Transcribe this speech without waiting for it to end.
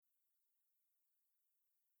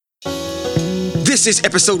This is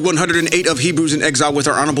episode 108 of Hebrews in Exile with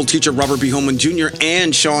our honorable teacher, Robert B. Holman Jr.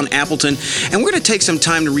 and Sean Appleton. And we're going to take some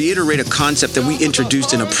time to reiterate a concept that we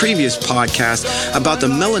introduced in a previous podcast about the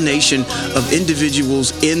Mela-Nation of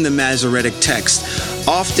individuals in the Masoretic text.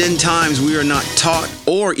 Oftentimes, we are not taught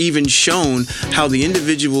or even shown how the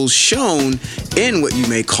individuals shown in what you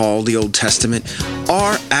may call the Old Testament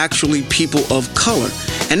are actually people of color.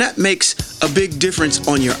 And that makes a big difference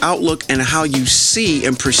on your outlook and how you see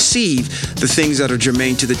and perceive the things that are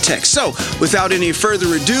germane to the text. So, without any further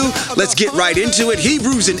ado, let's get right into it.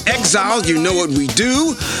 Hebrews in Exile, you know what we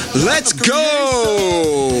do. Let's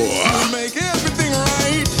go! Make everything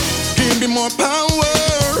right. Give me more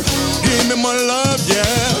power. Give me more love,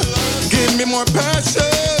 yeah. Give me more passion.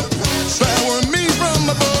 Shower me from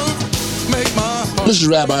above. Make my heart. This is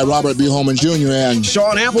Rabbi Robert B. Holman Jr. and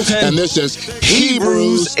Sean Appleton. And this is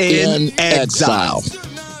Hebrews in Exile.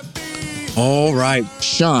 All right.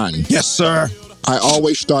 Sean. Yes, sir. I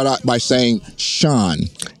always start out by saying Sean.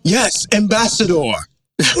 Yes, Ambassador.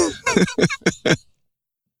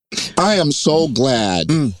 I am so glad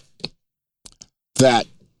that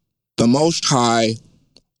the Most High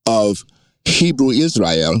of Hebrew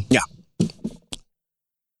Israel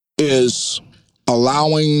is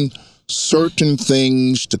allowing certain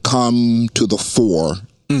things to come to the fore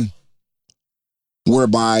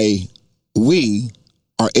whereby we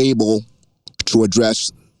are able to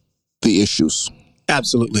address the issues.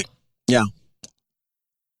 Absolutely. Yeah.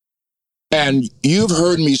 And you've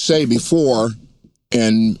heard me say before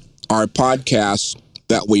in our podcasts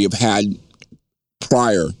that we have had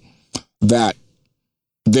prior that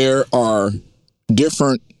there are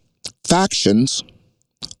different factions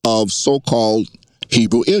of so-called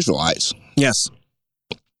Hebrew Israelites. Yes.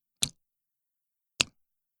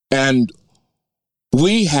 And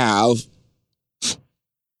we have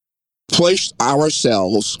placed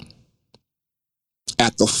ourselves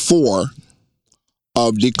at the fore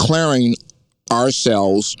of declaring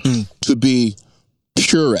ourselves to be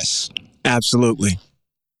purists. Absolutely.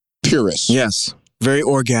 Purists. Yes. Very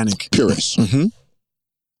organic. Purists. Mm-hmm.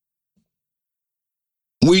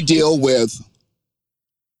 We deal with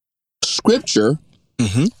scripture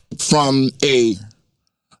from a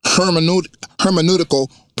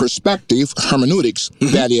hermeneutical perspective, hermeneutics,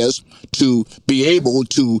 that is, to be able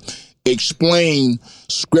to explain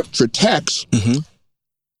scripture text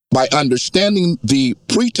by understanding the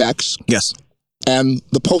pretext and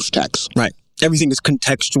the post-text. Right. Everything is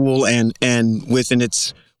contextual and within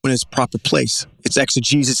its proper place. Its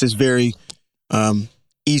exegesis is very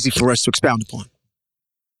easy for us to expound upon.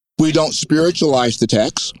 We don't spiritualize the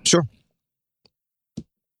text. Sure.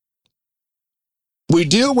 We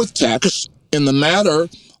deal with text in the matter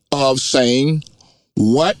of saying,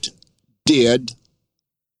 what did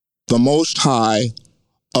the Most High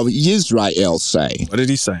of Israel say? What did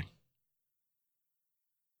he say?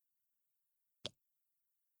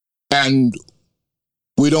 And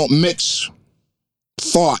we don't mix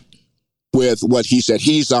thought with what he said.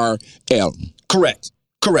 He's our El. Correct.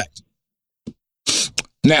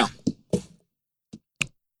 Now,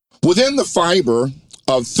 within the fiber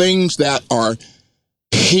of things that are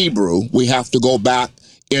Hebrew, we have to go back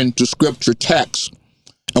into scripture text,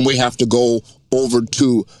 and we have to go over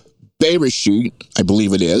to Bereshit, I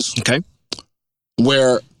believe it is. Okay.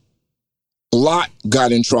 Where Lot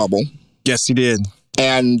got in trouble. Yes, he did.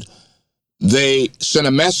 And they sent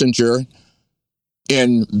a messenger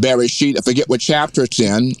in Bereshit. I forget what chapter it's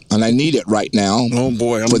in, and I need it right now. Oh,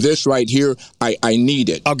 boy. For this right here, I need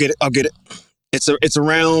it. I'll get it. It's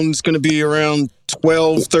going to be around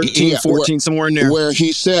 12, 13, 14, somewhere in there. Where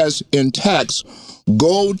he says in text,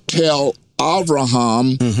 go tell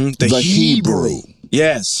Abraham the Hebrew.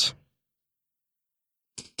 Yes.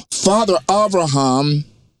 Father Abraham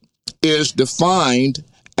is defined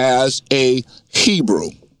as a Hebrew.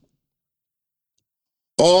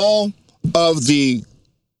 All of the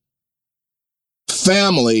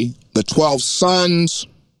family, the 12 sons,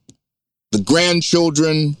 the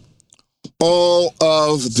grandchildren, all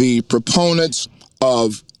of the proponents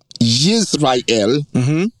of Yisrael,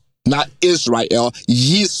 not Israel,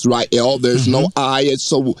 Yisrael. There's no I,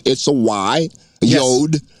 it's a Y,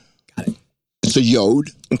 Yod. Got it. It's a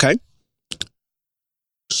Yod. Okay.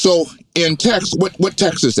 So in text, what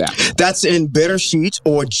text is that? That's in Bereshit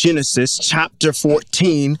or Genesis chapter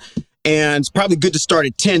 14. And it's probably good to start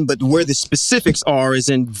at 10, but where the specifics are is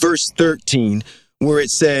in verse 13, where it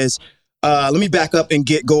says, Let me back up and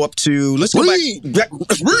go up to. Let's go Read. back.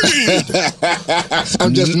 Read.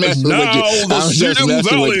 I'm just messing with you. The Siddim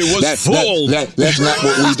Valley was full. That's not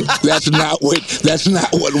what we do. That's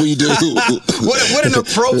not what we do. What an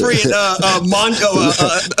appropriate Mongo.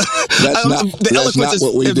 The eloquence is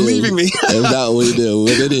leaving me. That's not what we do.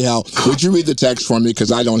 But anyhow, would you read the text for me,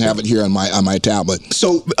 because I don't have it here on my tablet.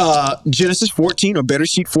 So Genesis 14, or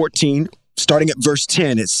Bereshit 14, starting at verse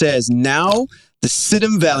 10, it says, "Now the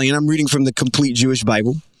Siddim Valley," and I'm reading from the Complete Jewish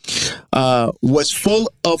Bible, "was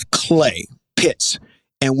full of clay pits.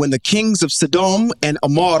 And when the kings of Sodom and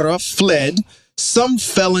Amorah fled, some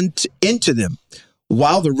fell into them,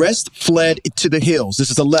 while the rest fled to the hills." This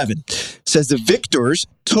is 11. It says, "The victors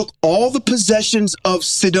took all the possessions of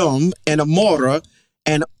Sodom and Amorah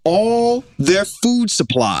and all their food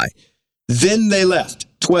supply. Then they left."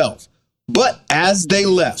 12. "But as they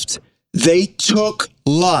left, they took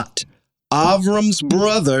Lot, Avram's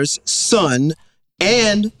brother's son,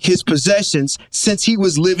 and his possessions, since he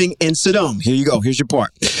was living in Sodom." Here you go. Here's your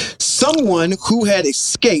part. "Someone who had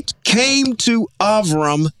escaped came to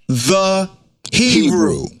Avram the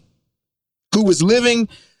Hebrew, who was living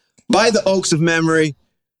by the oaks of Mamre,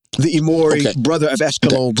 the Emori, brother of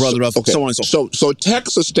Eshcol, brother of so on and so forth." So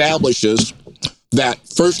text establishes that,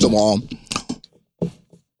 first of all,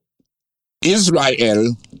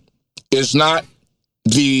 Israel is not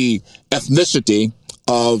the ethnicity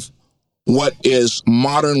of what is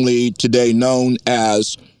modernly today known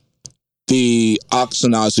as the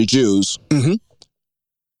Ashkenazi Jews. Mm-hmm.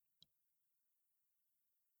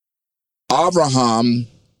 Abraham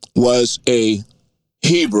was a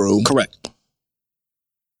Hebrew. Correct.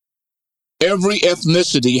 Every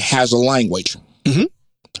ethnicity has a language. Mm-hmm.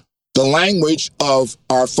 The language of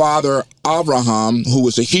our father Abraham, who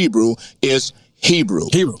was a Hebrew, is Hebrew.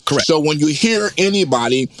 Hebrew, correct. So when you hear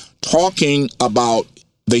anybody talking about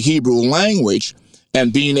the Hebrew language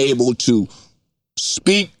and being able to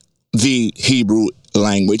speak the Hebrew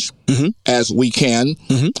language as we can,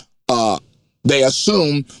 they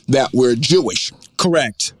assume that we're Jewish.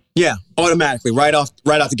 Correct. Yeah, automatically, right out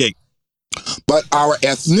the gate. But our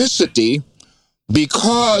ethnicity,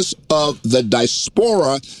 because of the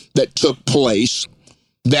diaspora that took place,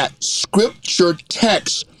 that scripture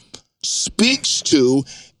text speaks to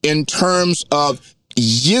in terms of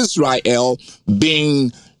Israel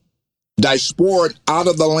being diaspored out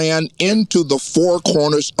of the land into the four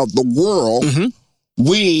corners of the world,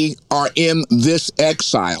 we are in this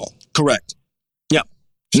exile. Correct. Yep.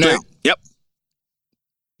 Now, yep.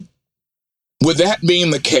 With that being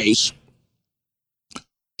the case,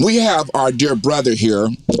 we have our dear brother here,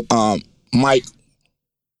 Mike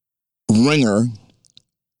Ringer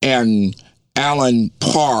and Alan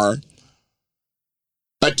Parr,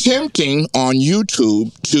 attempting on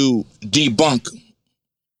YouTube to debunk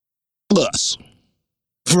us.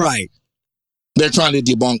 Right. They're trying to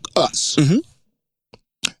debunk us.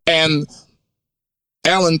 And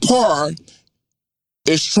Alan Parr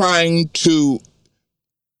is trying to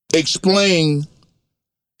explain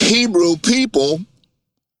Hebrew people,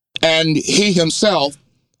 and he himself,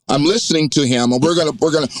 I'm listening to him, and we're gonna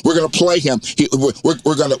play him. We're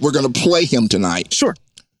gonna play him tonight. Sure.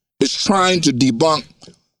 Is trying to debunk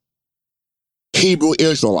Hebrew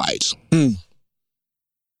Israelites.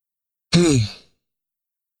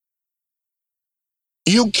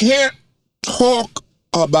 You can't talk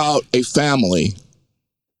about a family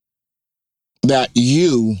that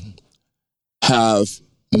you have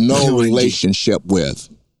no relationship with.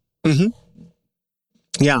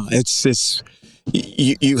 Yeah, it's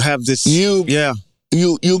you have this. You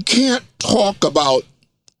can't talk about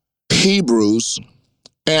Hebrews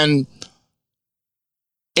and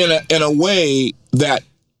in a way that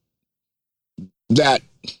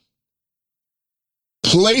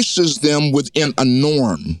places them within a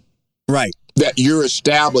norm, right, that you're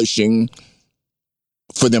establishing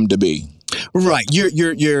for them to be. Right.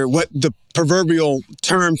 You're what the proverbial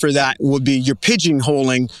term for that would be, you're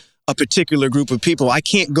pigeonholing a particular group of people. I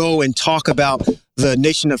can't go and talk about the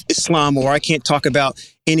Nation of Islam, or I can't talk about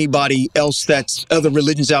anybody else that's other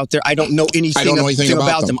religions out there. I don't know anything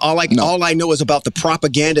about them. All I know is about the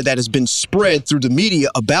propaganda that has been spread through the media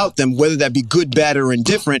about them, whether that be good, bad, or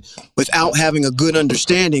indifferent, without having a good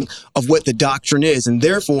understanding of what the doctrine is. And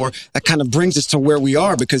therefore, that kind of brings us to where we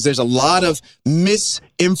are, because there's a lot of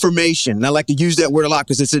misinformation. And I like to use that word a lot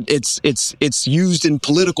because it's used in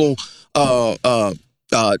political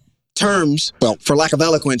terms, well, for lack of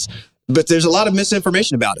eloquence. But there's a lot of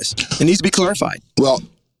misinformation about us. It needs to be clarified. Well,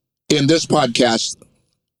 in this podcast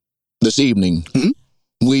this evening,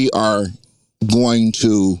 we are going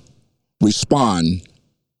to respond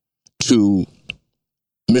to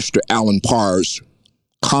Mr. Alan Parr's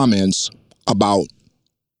comments about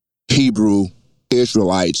Hebrew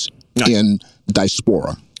Israelites in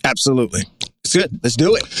diaspora. Absolutely. It's good. Let's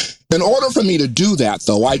do it. In order for me to do that,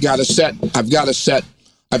 though, I've got to set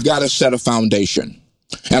a foundation.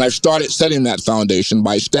 And I've started setting that foundation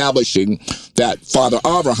by establishing that Father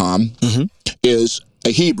Abraham is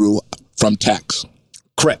a Hebrew from text.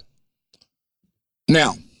 Correct.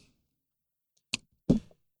 Now,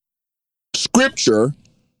 Scripture,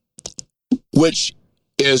 which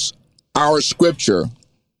is our Scripture,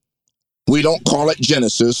 we don't call it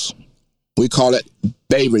Genesis, we call it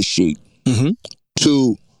Bereshit.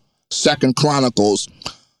 To 2 Chronicles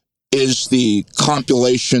is the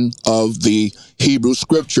compilation of the Hebrew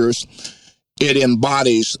Scriptures. It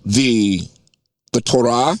embodies the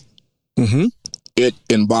Torah. It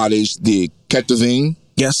embodies the Ketuvim.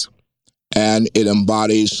 Yes. And it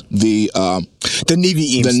embodies the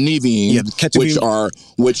Nevi'im. The Nevi'im,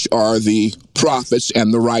 which are the prophets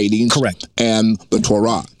and the writings. Correct. And the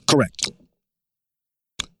Torah. Correct.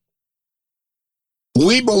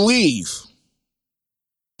 We believe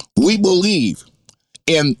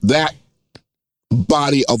in that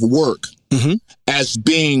body of work as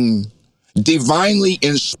being divinely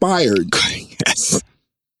inspired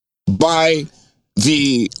by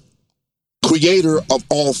the creator of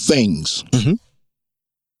all things.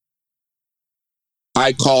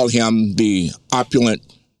 I call him the opulent,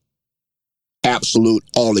 absolute,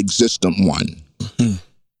 all-existent one.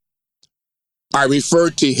 I refer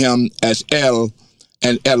to him as El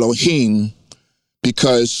and Elohim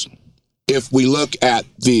because if we look at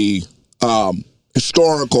the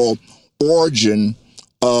historical origin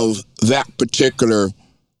of that particular,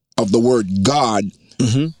 of the word God,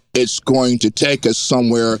 it's going to take us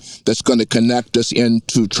somewhere that's going to connect us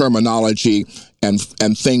into terminology and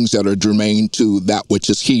things that are germane to that which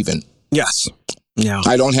is heathen. Yes. Yeah.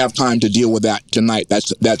 I don't have time to deal with that tonight.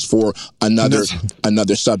 That's for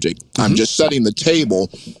another subject. I'm just setting the table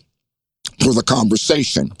for the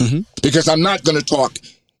conversation because I'm not going to talk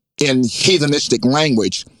in heathenistic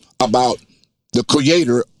language about the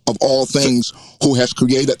creator of all things who has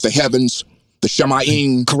created the heavens, the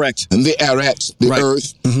Shemayim, correct, and the Eretz, the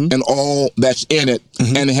earth, and all that's in it,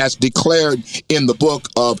 and has declared in the book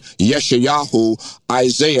of Yeshayahu,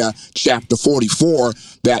 Isaiah chapter 44,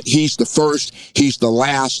 that he's the first, he's the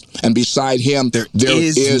last, and beside him there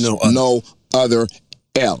is no other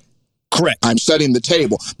El. Correct. I'm setting the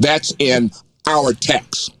table. That's in our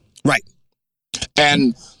text. Right.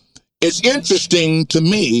 And it's interesting to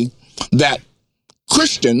me that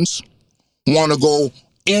Christians want to go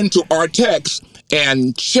into our text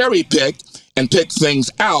and cherry pick and pick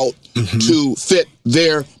things out to fit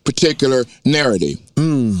their particular narrative.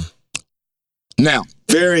 Now,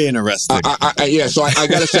 very interesting. So I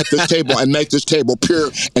got to set this table and make this table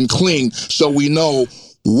pure and clean so we know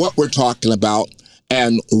what we're talking about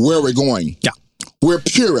and where we're going. Yeah. We're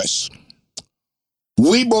purists.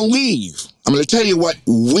 We believe, I'm going to tell you what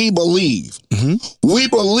we believe. We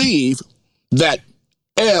believe that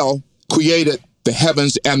El created the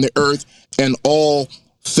heavens and the earth and all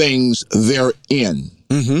things therein.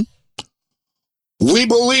 We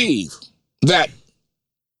believe that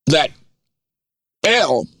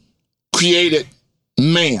El created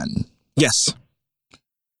man. Yes.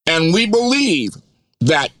 And we believe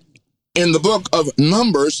that in the book of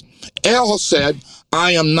Numbers, El said,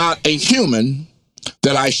 I am not a human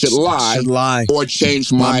that I should lie or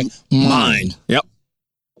change my mind. Yep.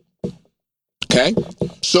 Okay?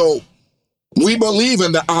 So we believe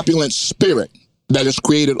in the opulent spirit that has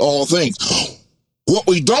created all things. What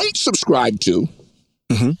we don't subscribe to,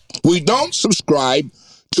 we don't subscribe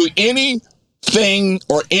to anything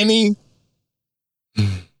or any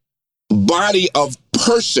body of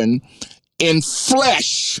person in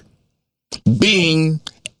flesh being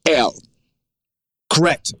El.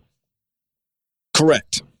 Correct.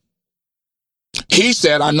 Correct. He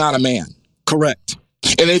said, I'm not a man. Correct.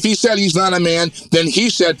 And if he said he's not a man, then he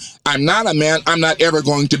said, I'm not a man. I'm not ever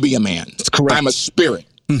going to be a man. That's correct. I'm a spirit.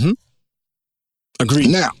 Agreed.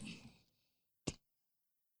 Now,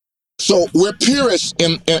 so we're purists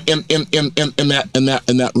in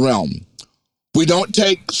that realm. We don't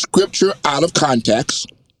take scripture out of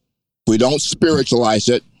context. We don't spiritualize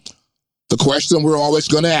it. The question we're always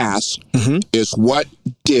going to ask is, what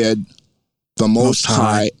did the Most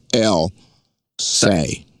High El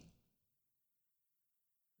say?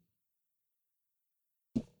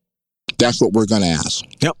 That's what we're going to ask.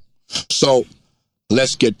 Yep. So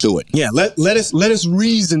let's get to it. Yeah, let us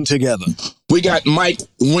reason together. We got Mike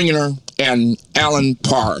Winger and Alan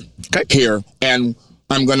Parr here, and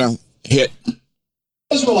I'm going to hit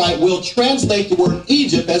Israelite will translate the word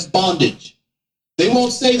Egypt as bondage. They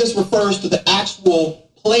won't say this refers to the actual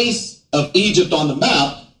place of Egypt on the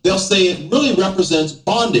map. They'll say it really represents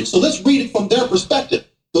bondage. So let's read it from their perspective.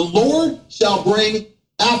 The Lord shall bring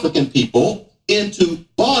African people into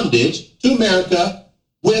bondage to America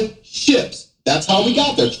with ships. That's how we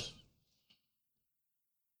got there.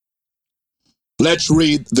 Let's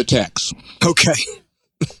read the text. Okay.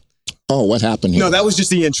 Oh, what happened here? No, that was just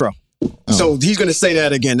the intro. Oh. So he's going to say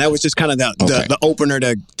that again. That was just kind of the opener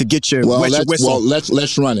to get your whistle. Well,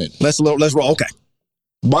 let's run it. Let's roll. Okay.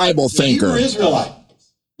 Bible thinker. Hebrew Israelite.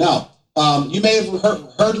 Now, you may have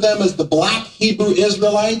heard of them as the Black Hebrew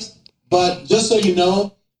Israelites, but just so you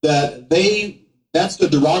know that that's the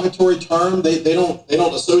derogatory term. They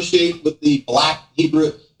don't associate with the Black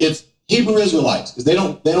Hebrew. It's Hebrew Israelites because they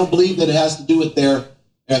don't believe that it has to do with their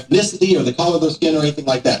ethnicity or the color of their skin or anything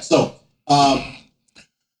like that. So.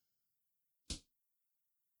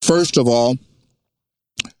 First of all,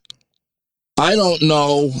 I don't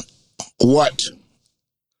know what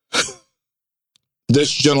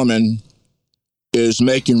this gentleman is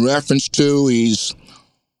making reference to. He's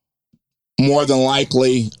more than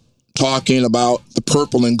likely talking about the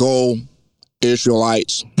purple and gold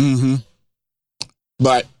Israelites. Mm-hmm.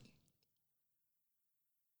 But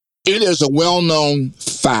it is a well-known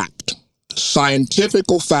fact, scientific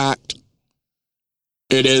fact.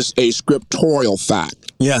 It is a scriptural fact.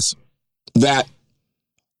 Yes. That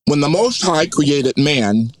when the Most High created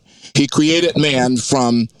man, he created man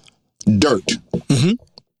from dirt. Mm-hmm.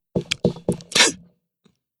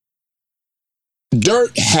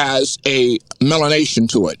 Dirt has a melanation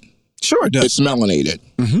to it. Sure it does. It's melanated.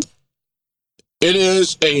 Mm-hmm. It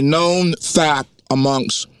is a known fact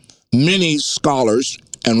amongst many scholars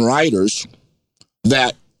and writers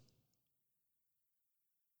that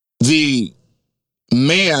the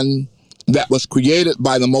man that was created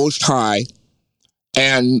by the Most High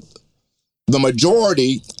and the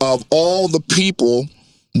majority of all the people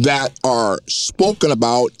that are spoken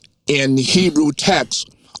about in Hebrew texts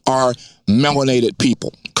are melanated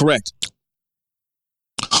people. Correct.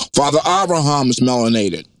 Father Abraham is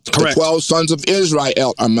melanated. Correct. The 12 sons of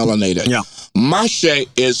Israel are melanated. Yeah. Moshe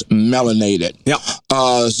is melanated. Yeah.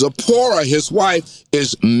 Zipporah, his wife,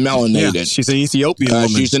 is melanated. Yeah, she's an Ethiopian woman.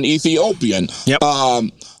 She's an Ethiopian. Yep.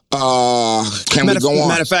 Can we go on?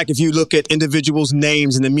 Matter of fact, if you look at individuals'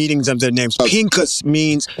 names and the meanings of their names, Pinchas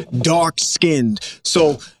means dark-skinned.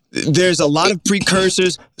 So there's a lot of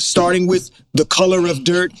precursors, starting with the color of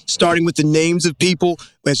dirt, starting with the names of people.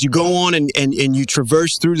 As you go on and you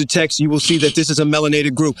traverse through the text, you will see that this is a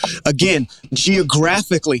melanated group. Again,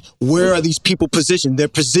 geographically, where are these people positioned? They're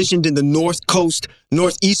positioned in the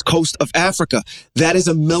northeast coast of Africa. That is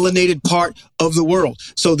a melanated part of the world.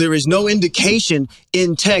 So there is no indication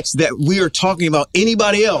in text that we are talking about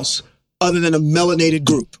anybody else other than a melanated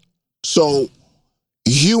group. So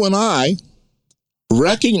you and I,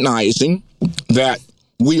 recognizing that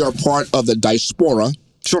we are part of the diaspora,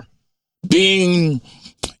 sure, being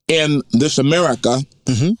in this America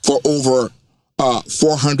for over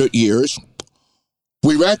 400 years,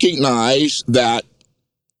 we recognize that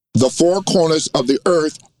the four corners of the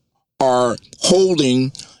earth are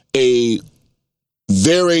holding a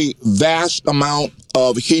very vast amount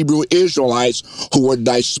of Hebrew Israelites who were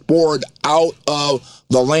diaspored out of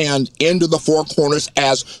the land into the four corners,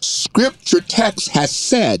 as scripture text has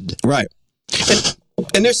said. Right.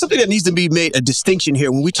 And there's something that needs to be made, a distinction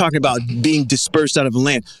here when we talk about being dispersed out of the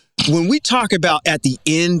land. When we talk about at the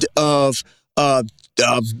end of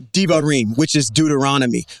Devarim, which is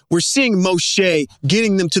Deuteronomy, we're seeing Moshe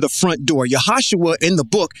getting them to the front door. Yahashua in the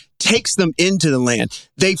book takes them into the land.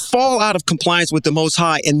 They fall out of compliance with the Most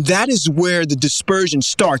High, and that is where the dispersion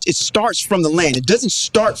starts. It starts from the land. It doesn't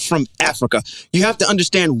start from Africa. You have to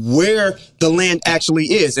understand where the land actually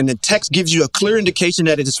is, and the text gives you a clear indication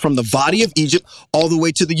that it is from the Valley of Egypt all the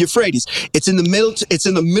way to the Euphrates. It's in the middle. It's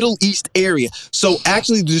in the Middle East area. So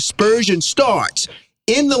actually, the dispersion starts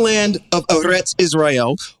in the land of Eretz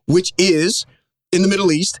Israel, which is in the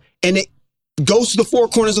Middle East, and it goes to the four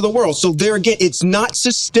corners of the world. So there again, it's not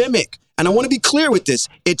systemic. And I want to be clear with this.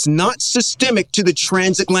 It's not systemic to the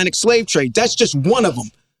transatlantic slave trade. That's just one of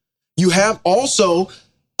them. You have also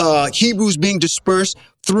Hebrews being dispersed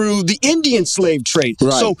through the Indian slave trade.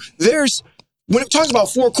 Right. So when it talks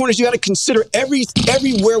about four corners, you got to consider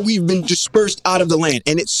everywhere we've been dispersed out of the land.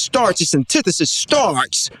 And its antithesis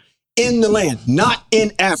starts in the land, not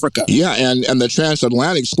in Africa. Yeah, and the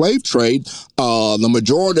transatlantic slave trade, the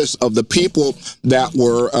majority of the people that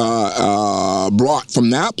were brought from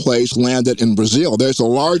that place landed in Brazil. There's a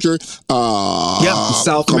larger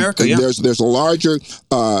South America. Yeah, there's a larger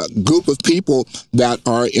group of people that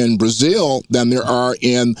are in Brazil than there are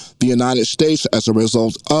in the United States as a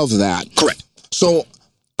result of that. Correct. So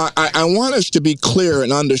I want us to be clear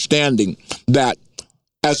in understanding that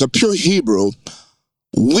as a pure Hebrew,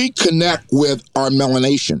 we connect with our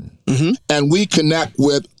Mela-Nation, and we connect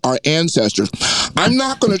with our ancestors. I'm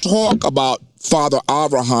not going to talk about Father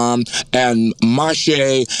Abraham and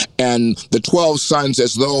Moshe and the 12 sons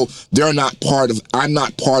as though I'm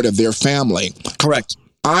not part of their family. Correct.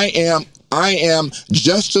 I am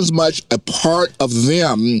just as much a part of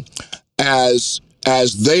them as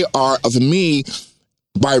they are of me,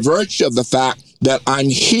 by virtue of the fact that I'm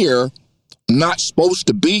here, not supposed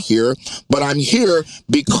to be here, but I'm here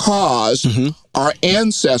because our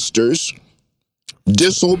ancestors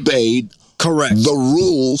disobeyed the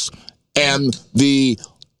rules and the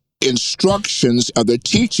instructions of the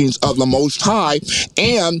teachings of the Most High,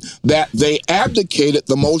 and that they abdicated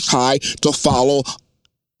the Most High to follow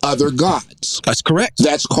other gods. That's correct.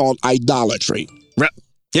 That's called idolatry.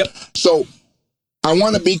 Yep. So I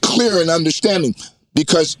want to be clear in understanding,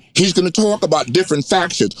 because he's going to talk about different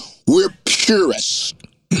factions. We're purists.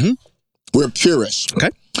 We're purists. Okay.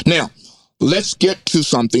 Now, let's get to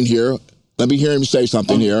something here. Let me hear him say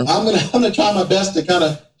something here. I'm gonna try my best to kind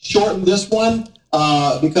of shorten this one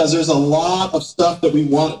because there's a lot of stuff that we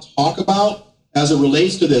want to talk about as it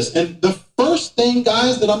relates to this. And the first thing,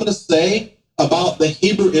 guys, that I'm going to say about the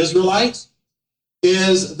Hebrew Israelites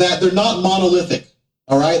is that they're not monolithic.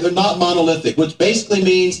 All right, they're not monolithic, which basically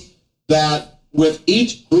means that with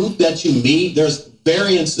each group that you meet, there's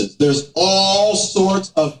variances. There's all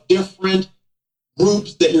sorts of different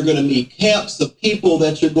groups that you're going to meet, camps of people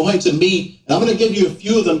that you're going to meet. And I'm going to give you a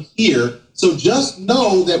few of them here. So just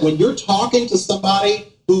know that when you're talking to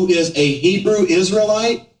somebody who is a Hebrew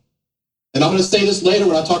Israelite, and I'm going to say this later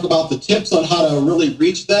when I talk about the tips on how to really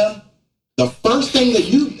reach them, the first thing that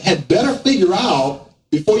you had better figure out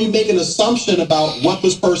before you make an assumption about what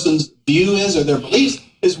this person's view is or their beliefs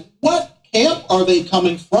is what camp are they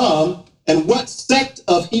coming from and what sect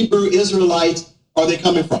of Hebrew Israelites are they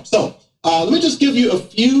coming from. So let me just give you a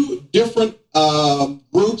few different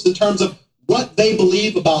groups in terms of what they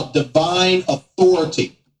believe about divine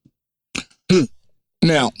authority.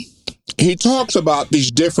 Now, he talks about these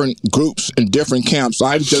different groups and different camps.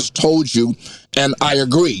 I've just told you, and I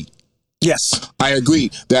agree. Yes. I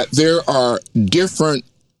agree that there are different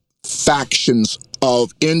factions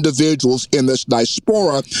of individuals in this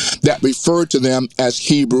diaspora that refer to them as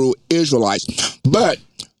Hebrew Israelites. But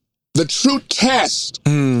the true test,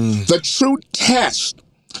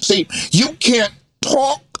 see, you can't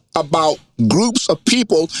talk about groups of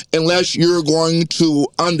people unless you're going to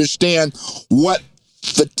understand what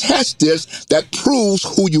the test is that proves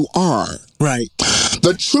who you are. Right.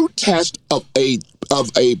 The true test of a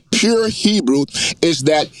pure Hebrew is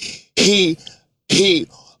that he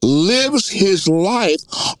lives his life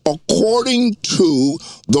according to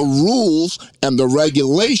the rules and the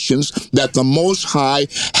regulations that the Most High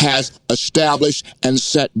has established and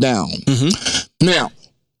set down. Now,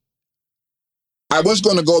 I was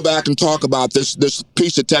going to go back and talk about this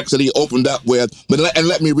piece of text that he opened up with, but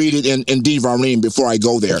let me read it in Devarim before I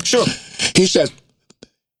go there. Sure. He says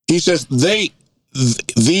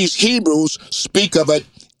these Hebrews speak of it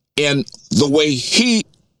in the way he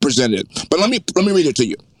presented it. But let me read it to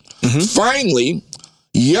you. Finally,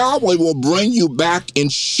 Yahweh will bring you back in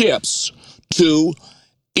ships to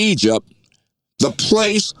Egypt, the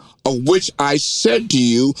place of which I said to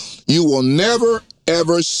you, you will never,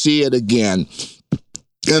 ever see it again.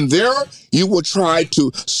 And there you will try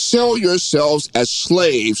to sell yourselves as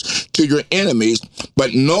slaves to your enemies,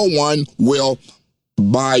 but no one will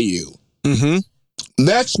buy you.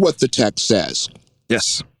 That's what the text says.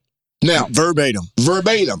 Yes. Now, Verbatim.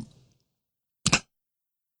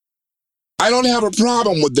 I don't have a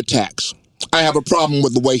problem with the text. I have a problem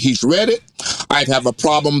with the way he's read it. I have a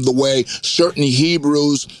problem with the way certain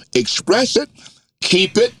Hebrews express it.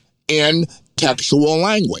 Keep it in textual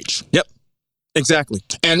language. Yep. Exactly.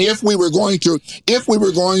 And if we were going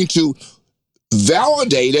to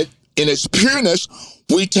validate it in its pureness,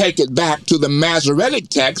 we take it back to the Masoretic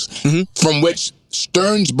text, from which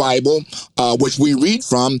Stern's Bible, which we read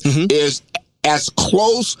from, is as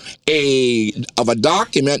close of a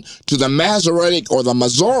document to the Masoretic or the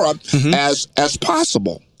Masorah as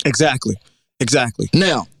possible. Exactly.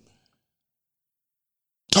 Now,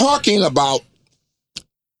 talking about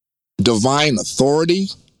divine authority,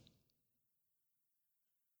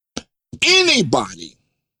 anybody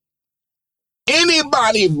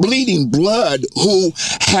bleeding blood who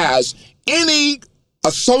has any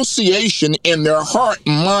association in their heart,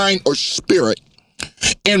 mind, or spirit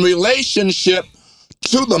in relationship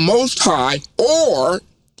to the Most High, or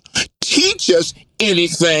teaches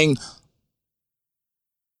anything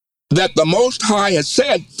that the Most High has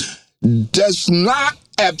said, does not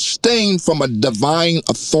abstain from a divine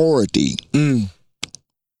authority.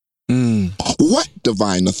 What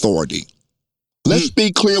divine authority? Let's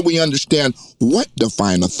be clear we understand what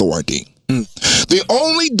divine authority. The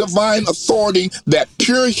only divine authority that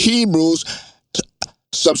pure Hebrews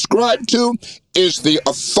subscribe to is the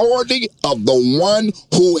authority of the one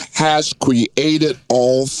who has created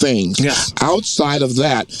all things. Yes. Outside of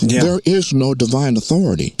that, there is no divine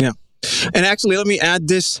authority. Yeah. And actually, let me add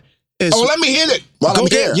this. Let me hit it while I'm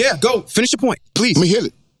here. Yeah, go. Finish your point, please. Let me hit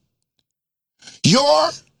it. Your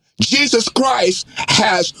Jesus Christ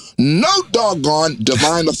has no doggone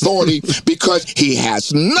divine authority because he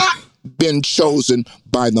has not been chosen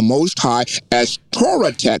by the Most High, as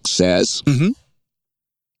Torah text says,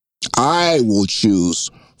 I will choose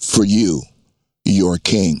for you your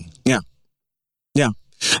king. Yeah.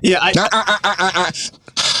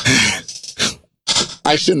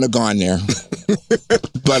 I shouldn't have gone there,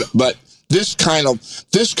 but this kind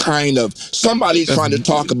of somebody trying to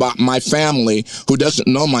talk about my family who doesn't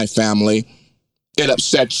know my family, it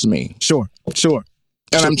upsets me. Sure.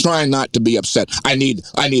 And I'm trying not to be upset. I need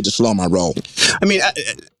to slow my roll. I mean,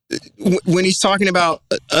 when he's talking about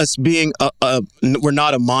us being we're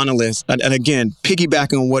not a monolith, and again,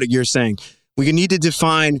 piggybacking on what you're saying, we need to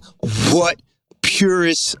define what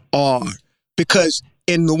purists are, because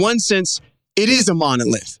in the one sense, it is a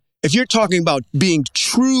monolith. If you're talking about being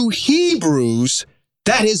true Hebrews,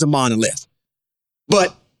 that is a monolith.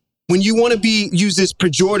 But when you want to use this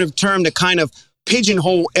pejorative term to kind of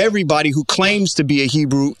pigeonhole everybody who claims to be a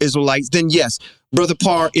Hebrew Israelite, then yes, Brother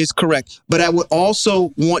Parr is correct. But I would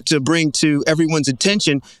also want to bring to everyone's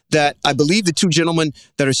attention that I believe the two gentlemen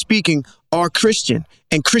that are speaking are Christian,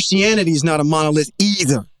 and Christianity is not a monolith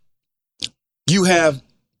either. You have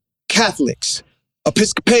Catholics,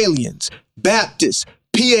 Episcopalians, Baptists,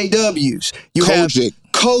 PAWs, you have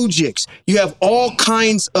Kojics, you have all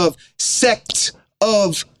kinds of sects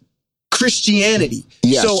of Christianity.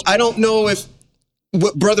 Yes. So I don't know if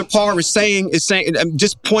what Brother Parr is saying, I'm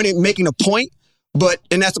just making a point,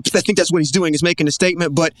 and I think that's what he's doing, is making a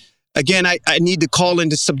statement. But again, I need to call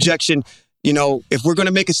into subjection, if we're going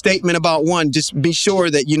to make a statement about one, just be sure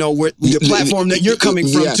that, the platform that you're coming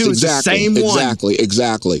from too is the same one.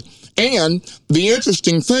 Exactly. And the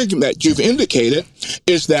interesting thing that you've indicated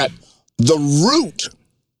is that the root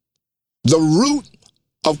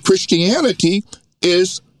of Christianity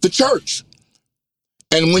is the church.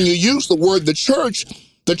 And when you use the word the church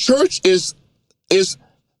is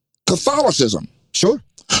Catholicism. Sure.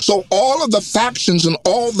 So all of the factions and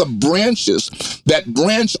all the branches that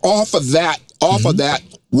branch off of that,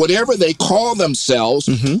 whatever they call themselves,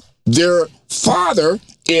 their father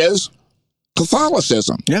is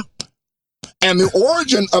Catholicism. Yeah. And the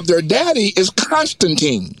origin of their daddy is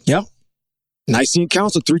Constantine. Yep. Nicene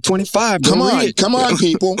Council 325. Come on,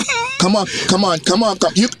 people. Come on.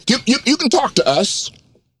 You can talk to us.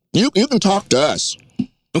 You can talk to us.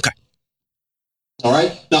 Okay. All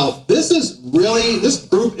right. Now, this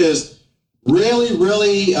group is really,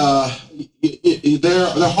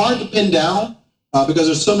 they're hard to pin down because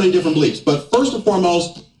there's so many different beliefs. But first and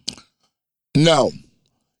foremost, no,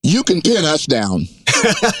 you can pin us down.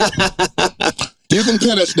 You can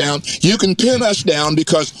pin us down. You can pin us down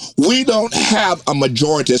because we don't have a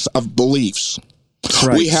majority of beliefs.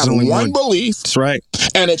 Right. We have one belief. That's right.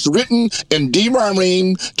 And it's written in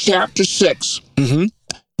Deuteronomy chapter 6,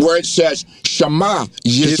 where it says, Shema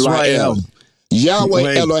Yisrael,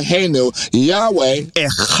 Yahweh Eloheinu, Yahweh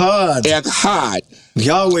Echad.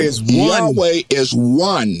 Yahweh is one. Yahweh is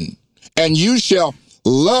one. And you shall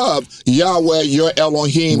love Yahweh your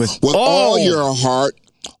Elohim with all your heart,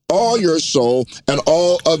 all your soul, and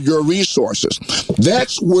all of your resources.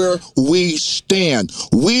 That's where we stand.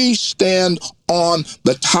 We stand on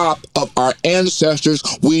the top of our ancestors.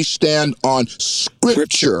 We stand on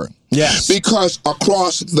Scripture. Yes. Because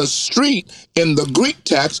across the street in the Greek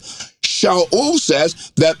text, Shaul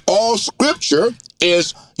says that all Scripture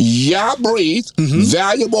is Yah-breathed,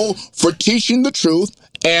 valuable for teaching the truth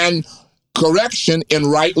and correction in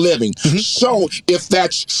right living. So if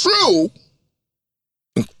that's true,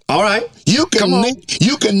 all right, you can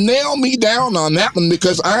nail me down on that one,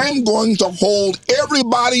 because I'm going to hold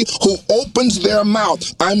everybody who opens their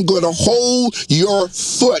mouth. I'm going to hold your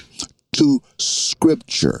foot to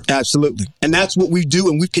Scripture. Absolutely. And that's what we do.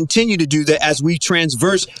 And we continue to do that as we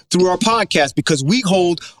transverse through our podcast, because we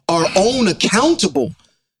hold our own accountable.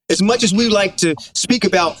 As much as we like to speak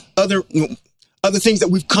about other things that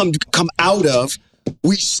we've come out of,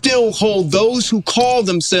 we still hold those who call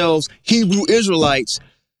themselves Hebrew Israelites.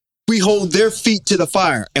 We hold their feet to the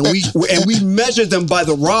fire, and we measure them by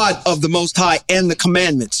the rod of the Most High and the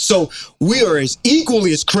commandments. So we are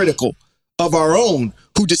equally as critical of our own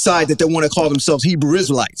who decide that they want to call themselves Hebrew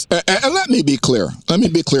Israelites. And let me be clear. Let me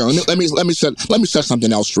set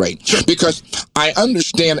something else straight. Sure. Because I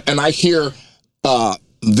understand and I hear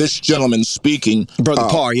this gentleman speaking, Brother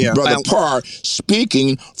Parr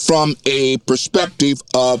speaking from a perspective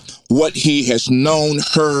of what he has known,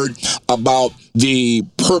 heard about the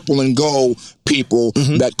purple and gold people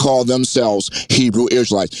that call themselves Hebrew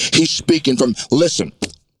Israelites. He's speaking from, listen.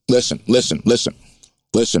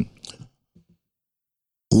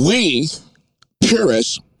 We,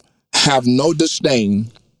 purists, have no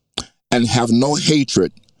disdain and have no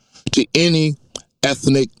hatred to any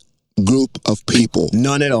ethnic group of people.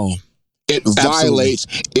 None at all. It violates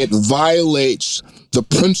the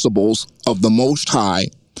principles of the Most High,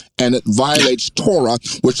 and it violates Torah,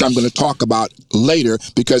 which I'm going to talk about later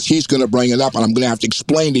because he's going to bring it up, and I'm going to have to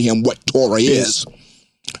explain to him what Torah is.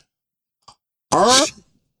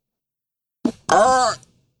 Our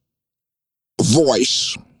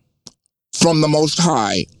voice from the Most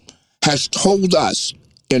High has told us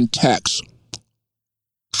in text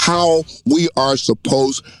how we are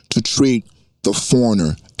supposed to treat the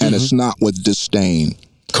foreigner, and it's not with disdain.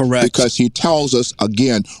 Correct. Because he tells us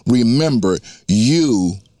again, remember,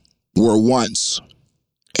 you were once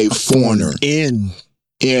a foreigner in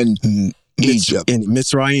Egypt. In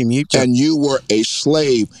Mitzrayim, Egypt. And you were a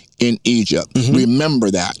slave in Egypt.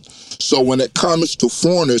 Remember that. So when it comes to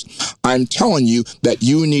foreigners, I'm telling you that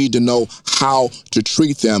you need to know how to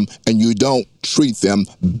treat them, and you don't treat them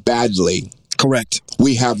badly. Correct.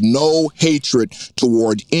 We have no hatred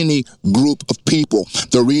toward any group of people.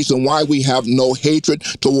 The reason why we have no hatred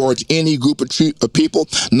towards any group of people,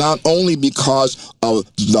 not only because of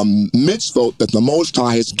the mitzvot that the Most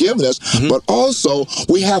High has given us, but also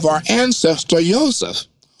we have our ancestor Joseph,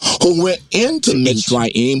 who went into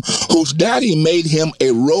Mitzrayim, whose daddy made him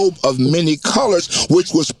a robe of many colors,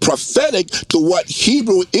 which was prophetic to what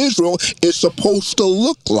Hebrew Israel is supposed to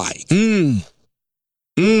look like.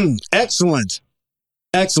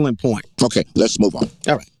 Excellent point. Okay, let's move on.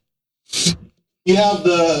 All right. You have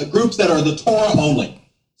the groups that are the Torah only.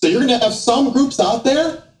 So you're going to have some groups out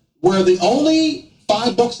there where the only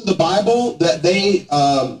 5 books of the Bible that they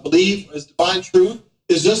believe is divine truth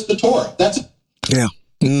is just the Torah. That's it. Yeah.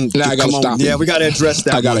 Now I got to stop. Yeah, we got to address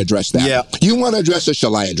that. I got to address that. Yeah. You want to address it?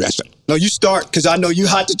 Shall I address it? No, you start, because I know you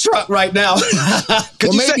hot to trot right now.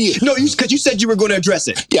 Well, maybe. Because you said you were going to address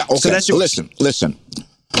it. Yeah, okay. So that's Listen.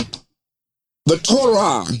 The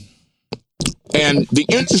Torah, and the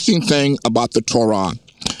interesting thing about the Torah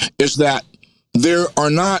is that there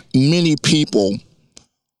are not many people,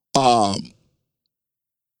 and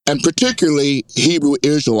particularly Hebrew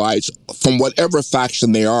Israelites, from whatever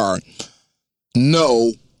faction they are,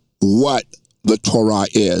 know what the Torah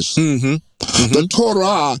is. The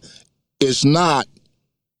Torah is not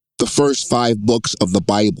the first 5 books of the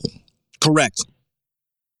Bible. Correct.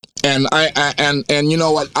 And I you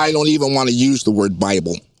know what? I don't even want to use the word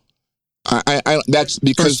Bible. That's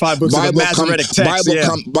because Bible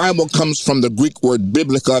comes from the Greek word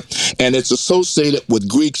biblica, and it's associated with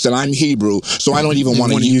Greeks, and I'm Hebrew, so I don't even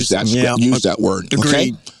want to use that word.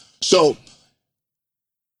 Okay, so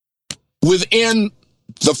within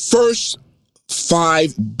the first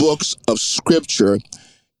 5 books of Scripture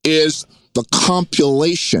is the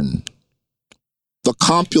compilation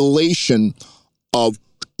of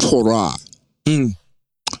Torah.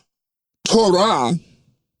 Torah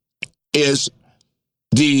is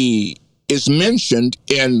mentioned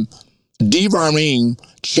in Devarim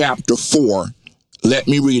chapter 4. Let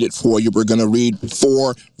me read it for you. We're going to read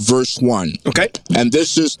 4 verse 1. Okay. And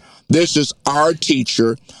this is our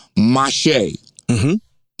teacher, Moshe.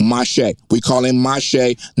 Moshe. We call him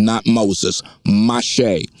Moshe, not Moses.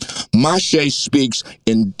 Moshe. Moshe speaks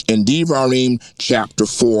in Devarim chapter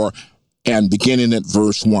 4 and beginning at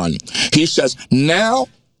verse 1. He says, "Now,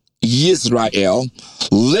 Yisrael,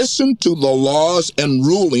 listen to the laws and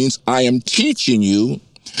rulings I am teaching you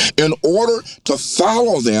in order to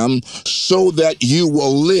follow them so that you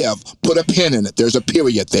will live." Put a pin in it. There's a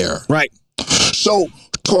period there. Right. So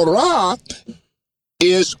Torah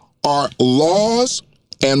is our laws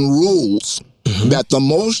and rules that the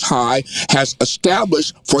Most High has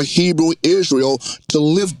established for Hebrew Israel to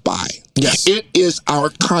live by. Yes. It is our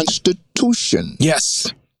constitution.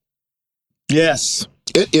 Yes. Yes.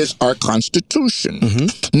 It is our constitution.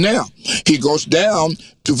 Now, he goes down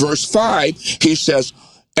to verse 5. He says,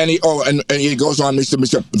 and he goes on, he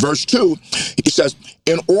said, verse 2, he says,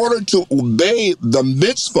 in order to obey the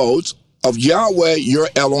mitzvot of Yahweh your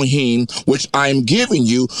Elohim, which I am giving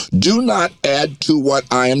you, do not add to what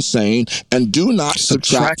I am saying, and do not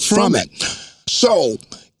subtract from it. So,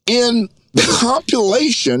 in the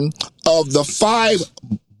compilation of the 5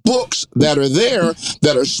 books that are there,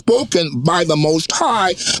 that are spoken by the Most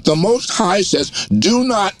High says, do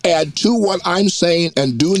not add to what I'm saying,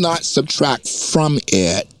 and do not subtract from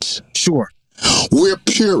it. Sure. We're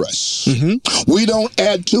purists. We don't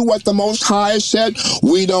add to what the Most High said.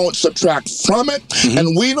 We don't subtract from it.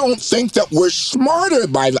 And we don't think that we're smarter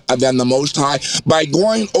than the Most High by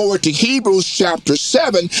going over to Hebrews chapter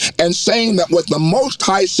 7 and saying that what the Most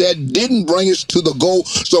High said didn't bring us to the goal,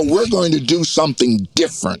 so we're going to do something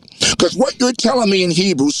different. Because what you're telling me in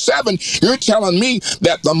Hebrews 7, you're telling me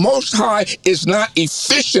that the Most High is not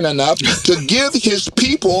efficient enough to give his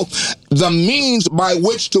people the means by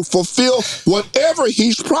which to fulfill whatever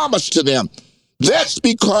he's promised to them. That's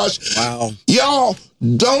because y'all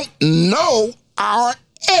don't know our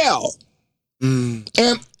L. And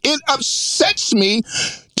it upsets me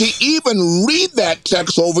to even read that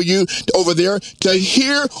text over there, to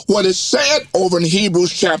hear what is said over in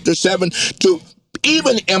Hebrews chapter 7, to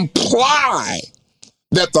even imply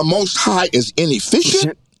that the Most High is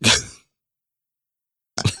inefficient.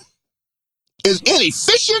 Is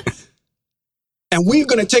inefficient. And we're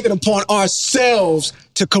going to take it upon ourselves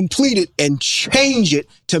to complete it and change it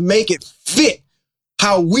to make it fit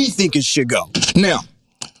how we think it should go.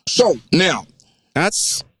 So now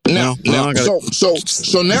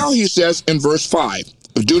he says in verse 5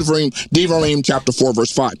 of Deuteronomy chapter 4,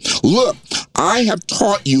 verse 5, look, I have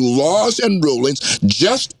taught you laws and rulings,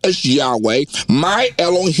 just as Yahweh, my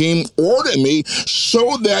Elohim, ordered me,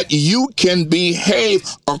 so that you can behave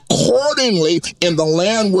accordingly in the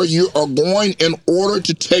land where you are going in order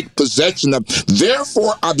to take possession of.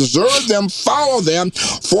 Therefore, observe them, follow them,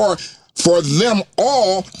 for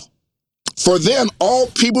then all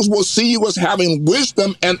peoples will see you as having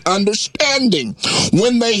wisdom and understanding.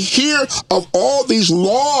 When they hear of all these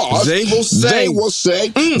laws, they will say,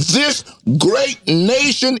 this great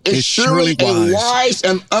nation is surely a wise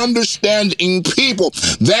and understanding people.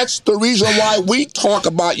 That's the reason why we talk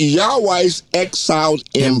about Yahweh's exiled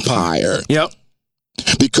empire. Yep.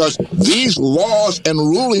 Because these laws and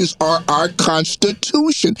rulings are our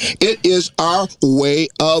constitution. It is our way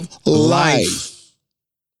of life.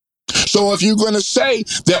 So if you're going to say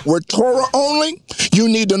that we're Torah only, you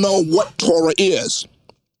need to know what Torah is.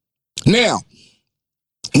 Now,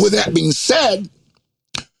 with that being said,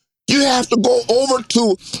 you have to go over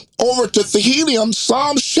to Tehillim,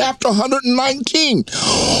 Psalms chapter 119.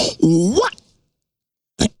 What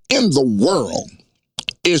in the world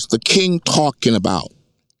is the king talking about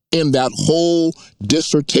in that whole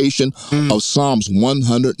dissertation of Psalms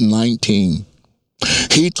 119?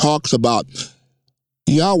 He talks about,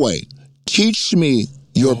 Yahweh, teach me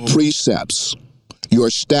your precepts, your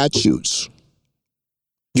statutes.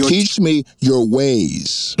 Teach me your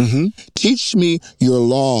ways. Teach me your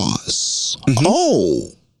laws. Oh,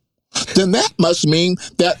 then that must mean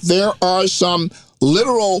that there are some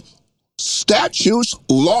literal statutes,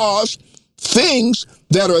 laws, things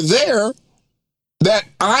that are there that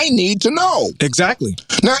I need to know. Exactly.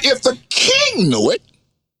 Now, if the king knew it,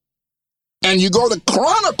 and you go to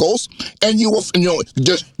Chronicles, and you will, just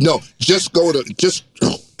go to, just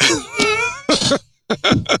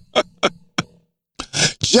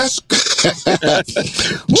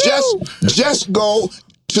go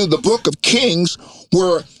to the book of Kings,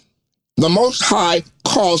 where the Most High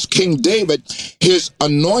calls King David his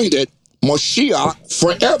anointed Moshiach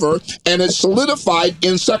forever, and it's solidified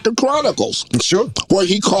in 2 Chronicles. Sure. Where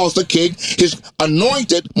he calls the king his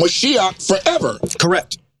anointed Moshiach forever.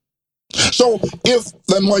 Correct. So if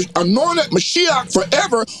the anointed Mashiach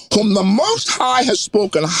forever, whom the Most High has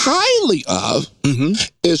spoken highly of,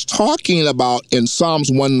 is talking about in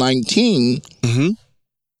Psalms 119,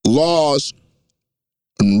 laws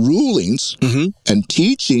and rulings and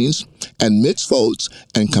teachings and mitzvot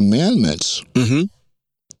and commandments,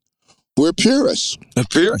 we're purists.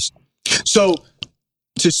 So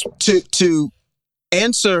to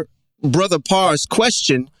answer Brother Parr's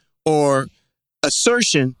question or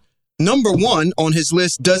assertion, number one on his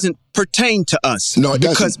list doesn't pertain to us. No, it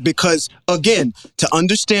doesn't. Because again, to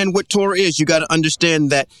understand what Torah is, you got to understand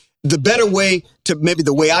that the better way to, maybe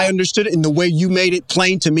the way I understood it and the way you made it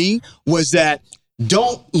plain to me, was that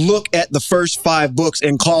don't look at the first 5 books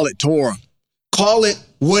and call it Torah. Call it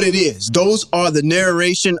what it is. Those are the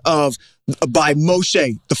narration by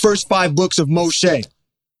Moshe, the first 5 books of Moshe,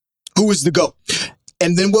 who is the GOAT.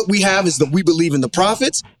 And then what we have is that we believe in the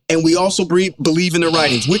prophets, and we also believe in the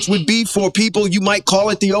writings, which would be, for people, you might call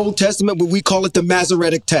it the Old Testament, but we call it the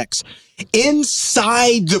Masoretic text.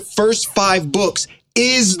 Inside the first 5 books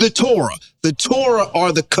is the Torah. The Torah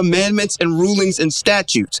are the commandments and rulings and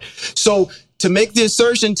statutes. So to make the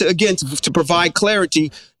assertion, to provide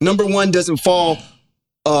clarity, number one doesn't fall,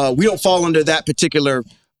 we don't fall under that particular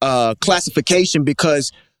classification,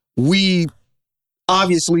 because we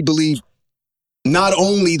obviously believe not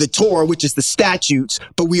only the Torah, which is the statutes,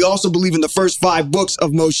 but we also believe in the first 5 books of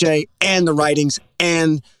Moshe and the writings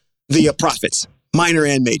and the prophets, minor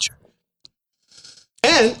and major.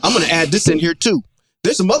 And I'm going to add this in here too.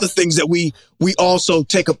 There's some other things that we also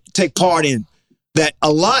take part in that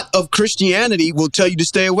a lot of Christianity will tell you to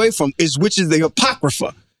stay away from, which is the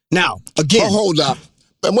Apocrypha. Now, again. Oh, hold up.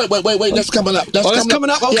 Wait, that's coming up. That's coming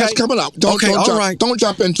up? Okay. Yeah, that's coming up. Don't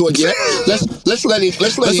jump into it yet. Let's let him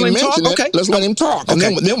mention it. Okay. Let's let him talk. And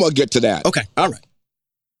then we'll get to that. Okay. All right.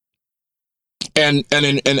 And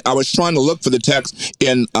I was trying to look for the text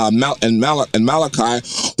in Malachi,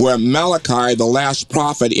 where Malachi, the last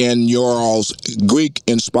prophet in your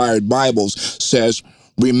Greek-inspired Bibles, says,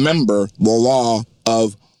 remember the law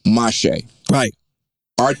of Moshe. Right.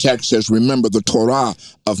 Our text says, remember the Torah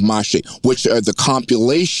of Moshe, which are the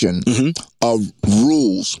compilation of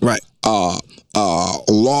rules, right?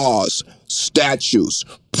 Laws, statutes,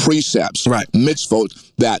 precepts, right?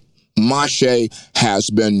 Mitzvot that Moshe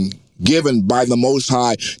has been given by the Most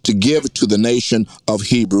High to give to the nation of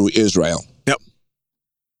Hebrew Israel. Yep.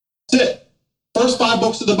 That's it. First 5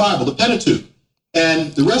 books of the Bible, the Pentateuch.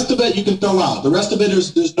 And the rest of it you can throw out. The rest of it,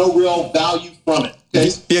 there's no real value from it. Okay?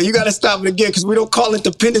 Yeah, you got to stop it again, because we don't call it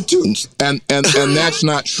the Pentateuch. And that's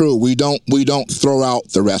not true. We don't throw out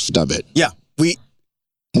the rest of it. Yeah, we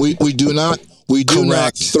do not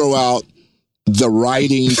throw out the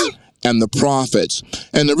writings and the prophets.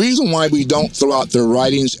 And the reason why we don't throw out the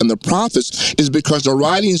writings and the prophets is because the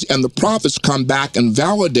writings and the prophets come back and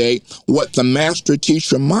validate what the master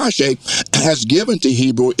teacher Moshe has given to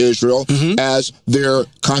Hebrew Israel as their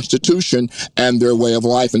constitution and their way of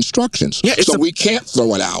life instructions. Yeah, so we can't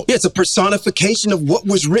throw it out. Yeah, it's a personification of what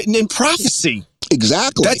was written in prophecy.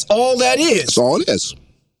 Exactly. That's all that is. That's all it is.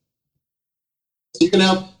 So you can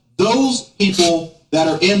have those people that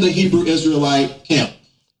are in the Hebrew Israelite camp.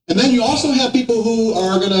 And then you also have people who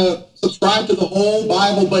are going to subscribe to the whole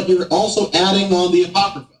Bible, but you're also adding on the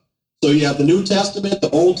Apocrypha. So you have the New Testament, the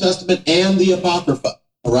Old Testament, and the Apocrypha.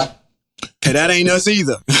 All right? Okay, that ain't us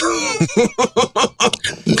either.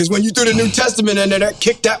 Because when you threw the New Testament in there, that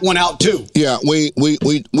kicked that one out too. Yeah, we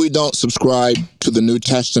don't subscribe to the New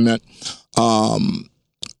Testament.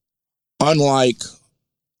 Unlike,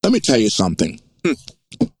 let me tell you something.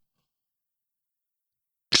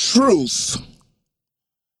 Truth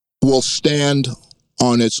will stand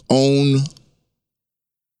on its own.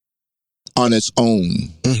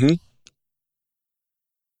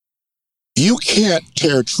 You can't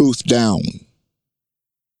tear truth down.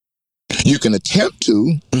 You can attempt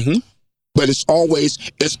to, but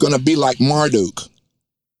it's going to be like Marduk.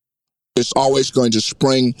 It's always going to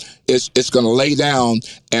spring, it's going to lay down,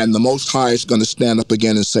 and the Most High is going to stand up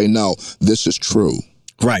again and say, no, this is true.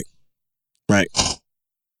 Right.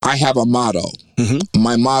 I have a motto.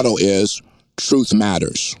 My motto is, truth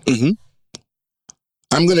matters.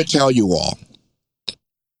 I'm going to tell you all,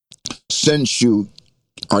 since you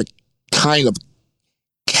are kind of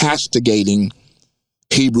castigating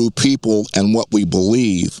Hebrew people and what we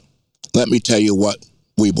believe, let me tell you what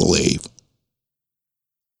we believe.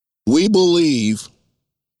 We believe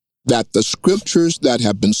that the scriptures that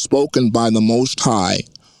have been spoken by the Most High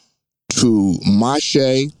to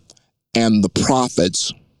Moshe and the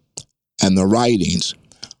prophets and the writings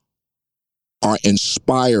are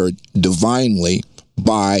inspired divinely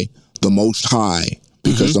by the Most High,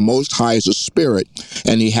 because the Most High is a spirit,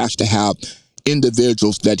 and he has to have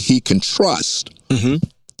individuals that he can trust to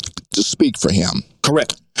speak for him.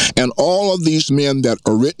 Correct. And all of these men that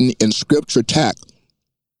are written in scripture text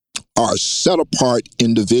are set apart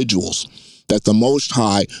individuals that the Most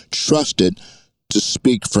High trusted to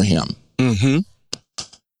speak for him.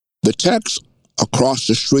 The text across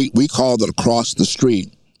the street, we call it across the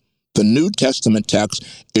street. The New Testament text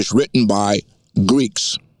is written by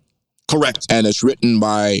Greeks. Correct. And it's written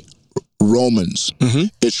by Romans.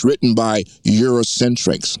 It's written by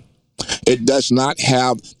Eurocentrics. It does not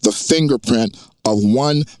have the fingerprint of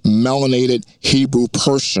one melanated Hebrew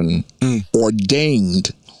person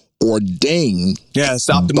ordained ordained. Yeah, it's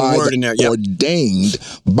the optimal word in there. Yep. Ordained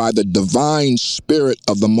by the divine spirit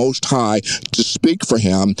of the Most High to speak for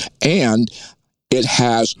him, and it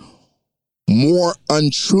has more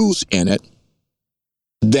untruth in it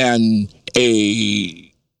than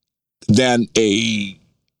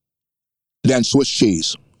Swiss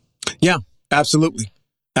cheese. Yeah, absolutely.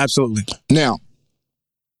 Absolutely. Now,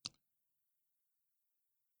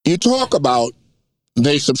 you talk about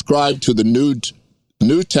they subscribe to the New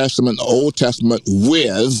Testament, the Old Testament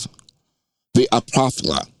with the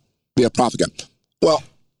Apocrypha. Well,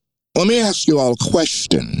 let me ask you all a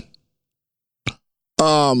question.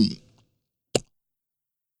 Who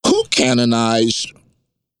canonized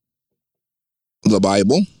the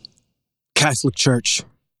Bible? Catholic Church.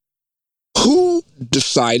 Who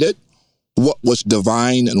decided what was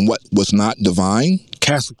divine and what was not divine?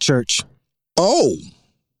 Catholic Church. Are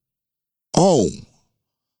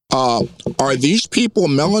these people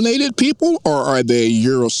melanated people, or are they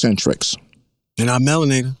Eurocentrics? They're not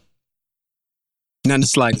melanated. Not in the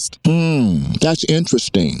slightest. That's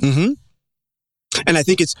interesting. Mm-hmm. And I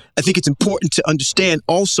think it's important to understand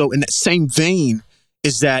also in that same vein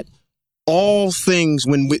is that all things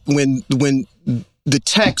when the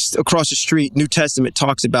text across the street, New Testament,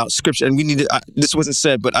 talks about scripture, and we need to, this wasn't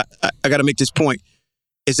said, but I got to make this point,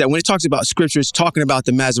 is that when it talks about scripture, it's talking about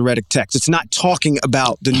the Masoretic text. It's not talking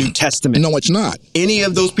about the New Testament. No, it's not. Any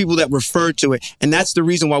of those people that refer to it. And that's the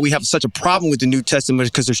reason why we have such a problem with the New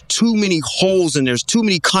Testament, because there's too many holes in there. There's too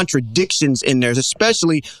many contradictions in there,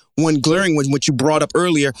 especially one glaring one, which you brought up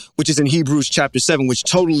earlier, which is in Hebrews chapter 7, which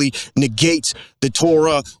totally negates the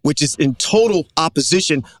Torah, which is in total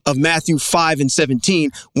opposition of Matthew 5 and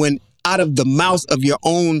 17, when out of the mouth of your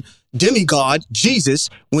own demigod, Jesus,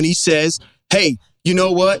 when he says, hey, you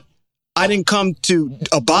know what? I didn't come to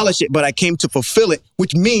abolish it, but I came to fulfill it,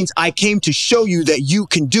 which means I came to show you that you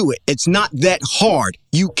can do it. It's not that hard.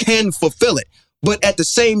 You can fulfill it. But at the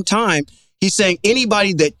same time, he's saying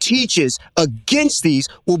anybody that teaches against these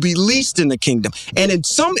will be least in the kingdom. And in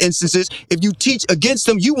some instances, if you teach against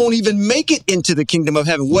them, you won't even make it into the kingdom of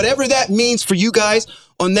heaven. Whatever that means for you guys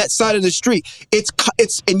on that side of the street, it's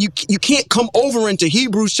and you can't come over into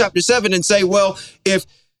Hebrews chapter 7 and say, well, if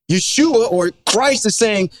Yeshua or Christ is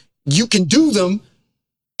saying you can do them,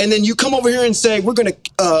 and then you come over here and say we're going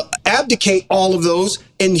to abdicate all of those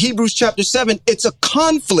in Hebrews chapter 7, it's a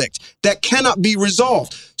conflict that cannot be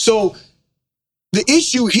resolved. So the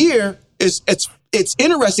issue here is it's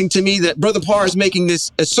interesting to me that Brother Parr is making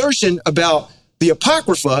this assertion about the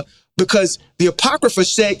Apocrypha, because the Apocrypha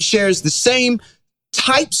shares the same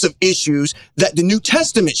types of issues that the New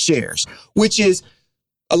Testament shares, which is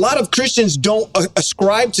a lot of Christians don't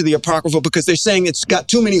ascribe to the Apocrypha because they're saying it's got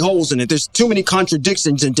too many holes in it. There's too many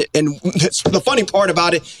contradictions in it. And the funny part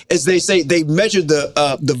about it is they say they measure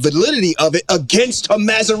the validity of it against a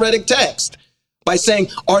Masoretic text by saying,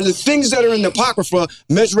 are the things that are in the Apocrypha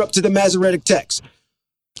measure up to the Masoretic text?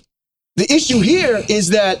 The issue here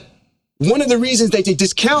is that one of the reasons that they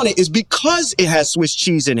discount it is because it has Swiss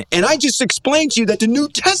cheese in it. And I just explained to you that the New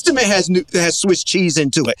Testament has Swiss cheese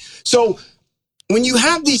into it. So when you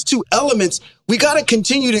have these two elements, we got to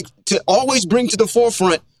continue to always bring to the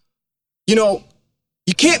forefront, you know,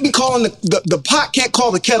 you can't be calling the pot can't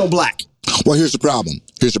call the kettle black. Well, here's the problem.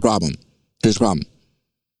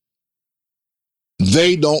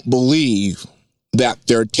 They don't believe that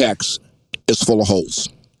their text is full of holes.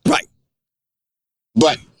 Right.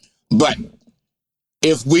 But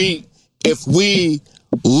if we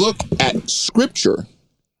look at scripture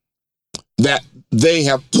that they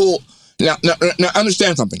have pulled. Now,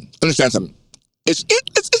 understand something. It's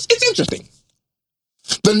interesting.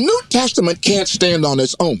 The New Testament can't stand on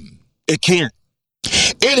its own. It can't.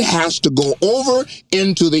 It has to go over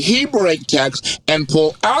into the Hebraic text and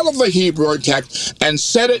pull out of the Hebraic text and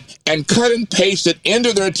set it and cut and paste it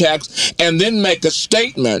into their text and then make a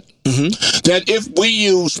statement that if we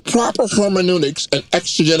use proper hermeneutics and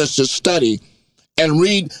exegesis study and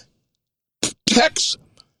read text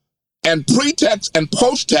and pretext and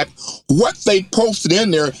post-text, what they posted in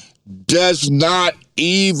there does not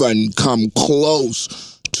even come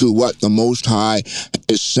close to what the Most High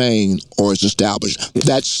is saying or is established.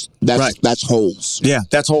 That's holes. Yeah,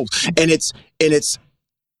 that's holes. And it's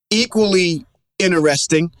equally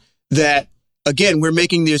interesting that, again, we're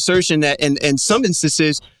making the assertion that in some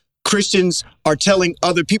instances, Christians are telling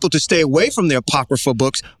other people to stay away from the Apocrypha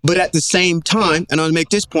books, but at the same time, and I'll make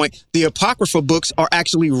this point, the Apocrypha books are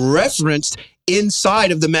actually referenced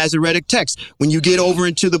inside of the Masoretic text. When you get over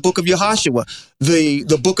into the book of Yehoshua,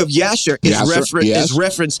 the book of Yasher is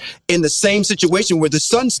referenced in the same situation where the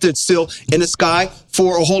sun stood still in the sky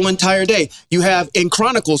for a whole entire day. You have in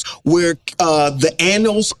Chronicles where the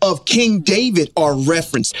annals of King David are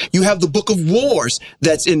referenced. You have the book of Wars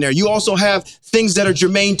that's in there. You also have things that are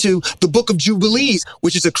germane to the book of Jubilees,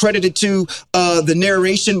 which is accredited to the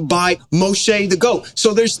narration by Moshe the Goat.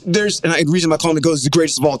 So there's, and the reason I call him the Goat is the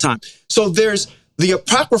greatest of all time. So there's the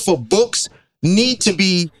apocryphal books need to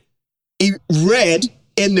be read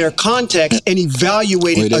in their context and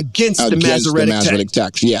evaluated against the Masoretic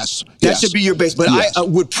text. Yes. That should be your base. But I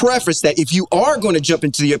would preface that if you are going to jump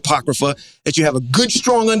into the Apocrypha, that you have a good,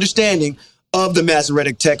 strong understanding of the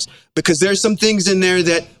Masoretic text, because there's some things in there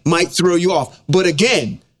that might throw you off. But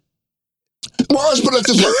again, well, let's put it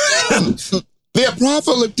this way. The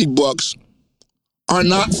apocalyptic books are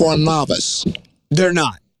not for a novice. They're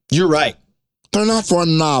not. You're right. They're not for a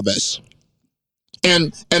novice.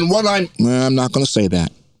 And what I'm not going to say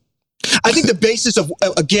that. I think the basis of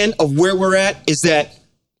where we're at is that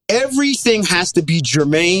everything has to be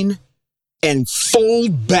germane and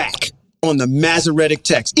fold back on the Masoretic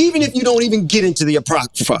text. Even if you don't even get into the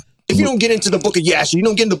Apocrypha, if you don't get into the book of Yasher, you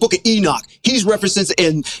don't get into the book of Enoch, he's referenced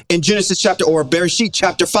in Genesis chapter or Bereshit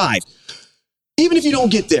chapter 5. Even if you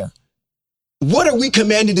don't get there, what are we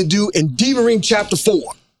commanded to do in Devarim chapter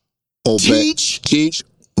 4? Obey, teach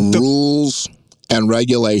rules and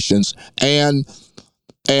regulations, and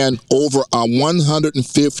over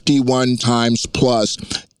 151 times plus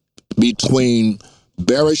between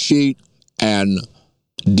Bereshit and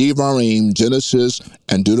Devarim, Genesis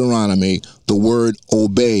and Deuteronomy, the word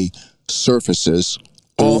obey surfaces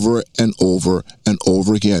over and over and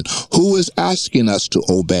over again. Who is asking us to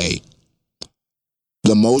obey?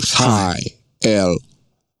 The Most High, El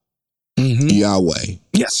Yahweh,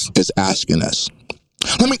 is asking us.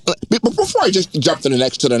 Before I just jump to the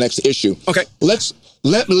next issue. Okay. Let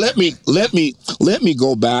me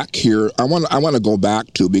go back here. I want to go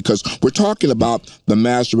back to, because we're talking about the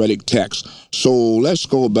Masoretic text. So let's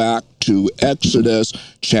go back to Exodus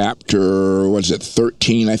chapter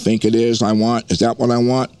 13, I think it is. Is that what I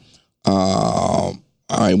want?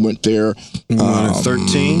 I went there.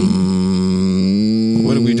 13.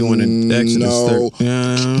 What are we doing in Exodus?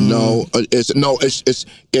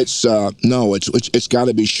 It's got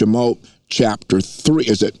to be Shemot chapter 3.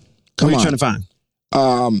 Is it? What are you trying to find?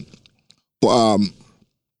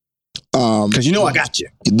 Because I got you.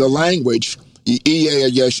 The language,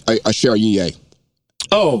 Asher Yeh.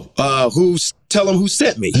 Tell him who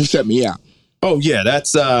sent me. Who sent me? Yeah. Oh yeah,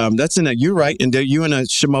 that's in a. You're right, and you in a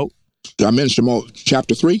Shemot. I'm in Shemot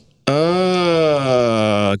chapter 3.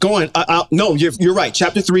 Go on. No, you're right.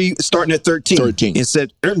 Chapter 3, starting at 13. 13. It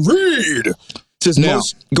said, and read. It says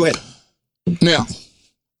go ahead. Now,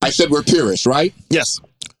 I said we're purists, right? Yes.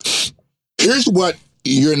 Here's what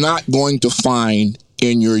you're not going to find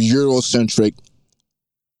in your Eurocentric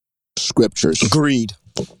scriptures. Agreed.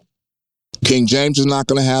 King James is not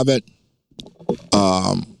going to have it.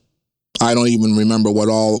 I don't even remember what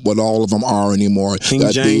all of them are anymore. King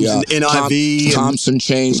James, NIV, Thompson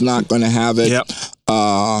Chain's not going to have it. Yep.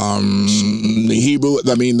 The Hebrew.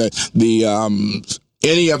 I mean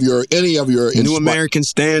any of your New American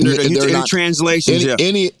Standard, any translations.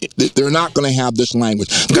 They're not going to have this language.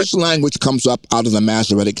 This language comes up out of the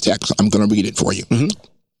Masoretic text. I'm going to read it for you.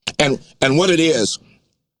 Mm-hmm. And what it is,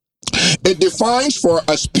 it defines for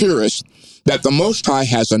us purists that the Most High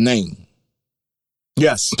has a name.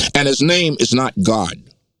 Yes. And his name is not God.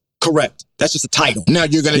 Correct. That's just a title. Now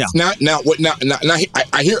you're gonna I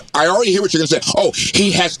already hear what you're gonna say. Oh,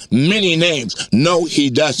 he has many names. No, he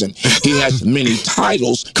doesn't. He has many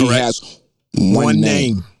titles. Correct. He has one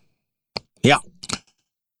name. Yeah.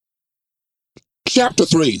 Chapter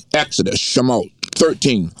 3, Exodus, Shemot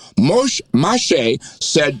 13. Moshe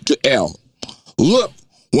said to El, look,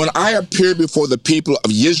 when I appear before the people of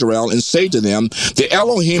Israel and say to them, the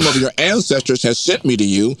Elohim of your ancestors has sent me to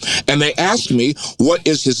you, and they ask me, what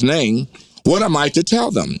is his name? What am I to tell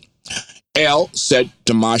them? El said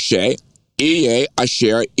to Moshe, Eye,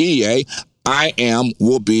 Asher, Eye, I am,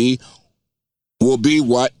 will be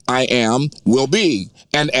what I am, will be.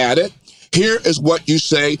 And added, here is what you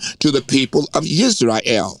say to the people of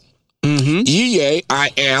Israel. Mm-hmm. Yea,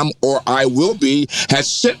 I am, or I will be, has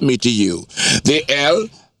sent me to you. The El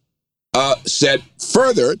said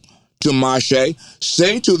further to Moshe,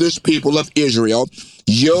 say to this people of Israel,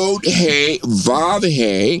 Yod He Vav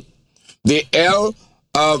He, the El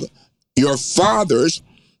of your fathers,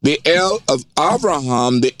 the El of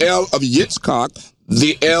Abraham, the El of Yitzchak,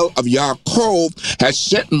 the El of Yaakov has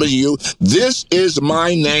sent me you. This is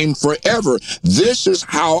my name forever. This is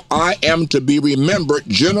how I am to be remembered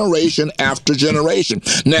generation after generation.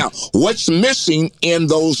 Now, what's missing in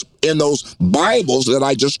those Bibles that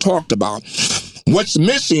I just talked about? What's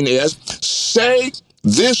missing is, say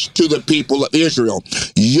this to the people of Israel.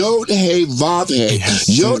 Yod-Heh-Vav-Heh. Yes.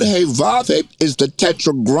 Yod-Heh-Vav-Heh is the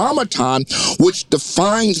tetragrammaton which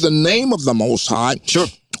defines the name of the Most High. Sure.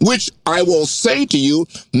 Which I will say to you,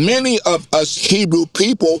 many of us Hebrew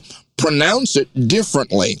people pronounce it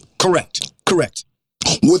differently. Correct.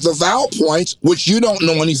 With the vowel points, which you don't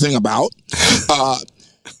know anything about,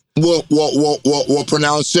 we'll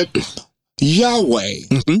pronounce it Yahweh.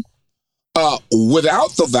 Mm-hmm.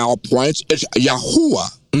 Without the vowel points, it's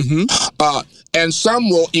Yahuwah. Mm-hmm. And some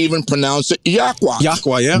will even pronounce it Yahweh.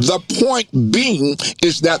 Yahweh, yeah. The point being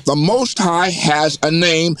is that the Most High has a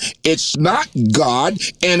name. It's not God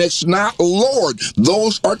and it's not Lord.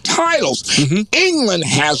 Those are titles. Mm-hmm. England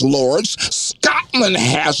has lords. Scotland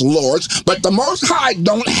has lords. But the Most High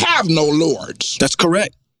don't have no lords. That's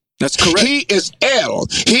correct. He is El.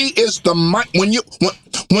 He is the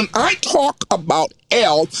when I talk about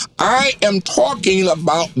El, I am talking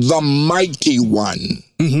about the mighty one.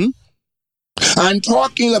 Mm-hmm. I'm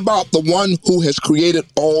talking about the one who has created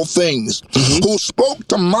all things, who spoke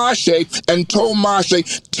to Moshe and told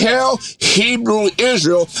Moshe, tell Hebrew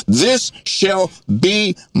Israel, this shall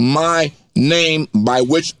be my name by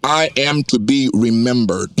which I am to be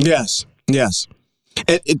remembered. Yes.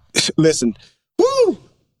 Listen, woo!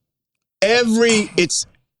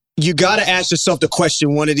 You got to ask yourself the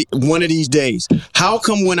question one of these days. How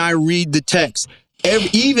come when I read the text,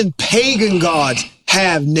 even pagan gods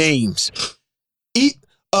have names?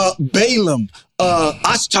 Balaam,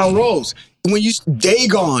 Ashtaroth,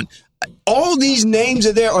 Dagon, all these names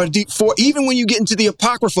are there for even when you get into the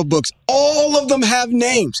Apocrypha books, all of them have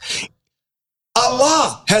names.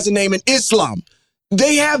 Allah has a name in Islam.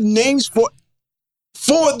 They have names for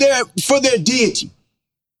their deity.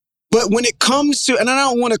 But when it comes to, and I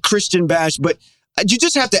don't want a Christian bash, but you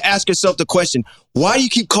just have to ask yourself the question, why do you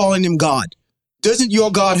keep calling him God? Doesn't your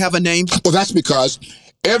God have a name? Well, that's because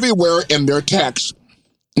everywhere in their text.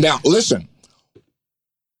 Now, listen,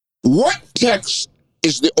 what text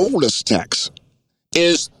is the oldest text?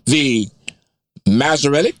 Is the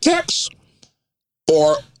Masoretic text,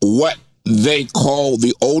 or what they call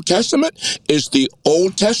the Old Testament? Is the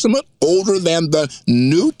Old Testament older than the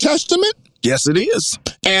New Testament? Yes, it is.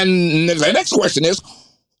 And the next question is,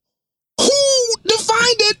 who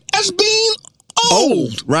defined it as being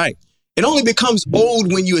old? Right. It only becomes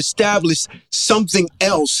old when you establish something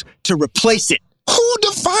else to replace it. Who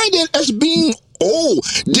defined it as being old?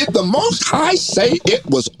 Did the Most High say it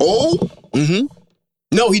was old? Mm-hmm.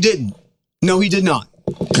 No, he didn't. No, he did not.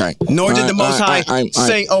 Okay. Nor did the Most High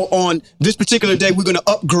say, on this particular day, we're going to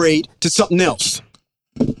upgrade to something else.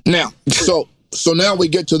 Now, so now we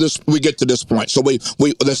get to this point. So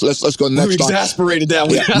let's go next. We exasperated that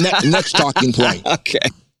one. Yeah, next talking point. Okay.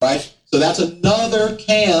 Right? So that's another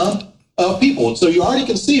camp of people. So you already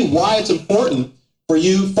can see why it's important for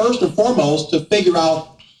you, first and foremost, to figure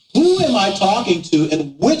out who am I talking to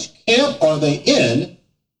and which camp are they in?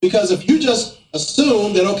 Because if you just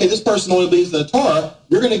assume that, okay, this person only believes in the Torah,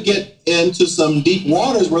 you're going to get into some deep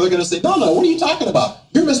waters where they're going to say, no, what are you talking about?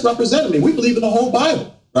 You're misrepresenting me. We believe in the whole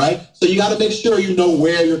Bible, right? So you got to make sure you know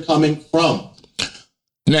where you're coming from.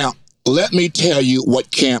 Now, let me tell you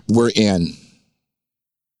what camp we're in.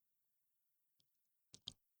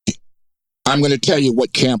 I'm going to tell you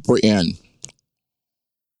what camp we're in.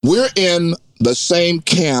 We're in the same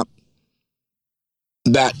camp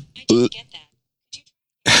that...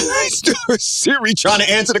 Siri trying to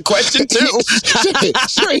answer the question too.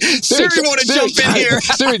 Siri want to jump in here.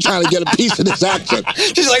 Siri trying to get a piece of this action.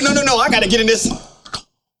 She's like, no, I got to get in this.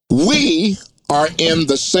 We are in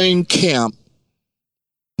the same camp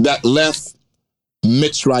that left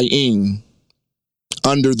Mitzrayim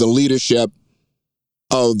under the leadership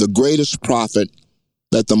of the greatest prophet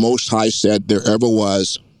that the Most High said there ever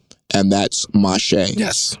was, and that's Moshe.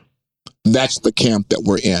 Yes. That's the camp that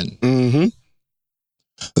we're in. Mm-hmm.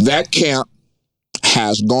 That camp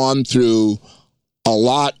has gone through a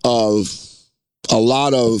lot of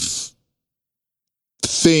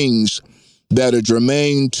things that are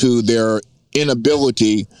germane to their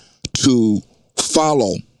inability to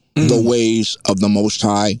follow the ways of the Most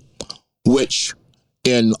High, which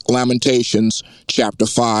in Lamentations chapter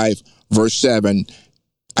 5, verse 7,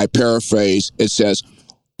 I paraphrase, it says,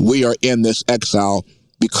 we are in this exile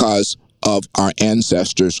because of our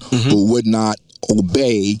ancestors who would not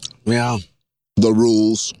obey the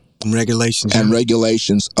rules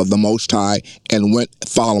regulations of the Most High, and went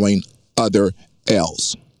following other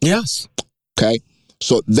else. Yes. Okay,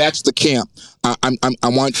 so that's the camp.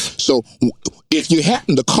 So if you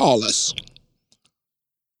happen to call us,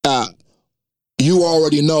 you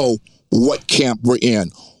already know what camp we're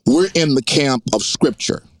in. We're in the camp of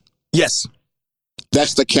Scripture. Yes.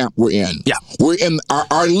 That's the camp we're in. Yeah. We're in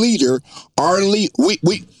our leader.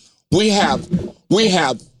 We have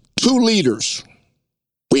two leaders.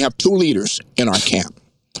 We have two leaders in our camp.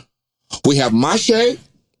 We have Moshe,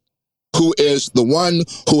 who is the one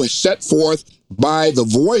who is set forth by the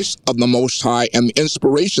voice of the Most High and the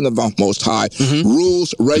inspiration of the Most High,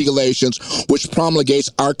 rules, regulations, which promulgates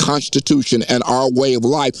our Constitution and our way of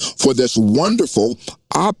life for this wonderful,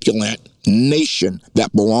 opulent nation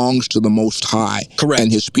that belongs to the Most High. Correct. And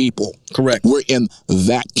his people. Correct. We're in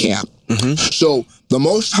that camp. So the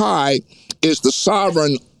Most High is the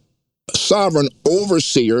sovereign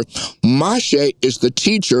overseer. Moshe is the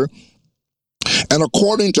teacher. And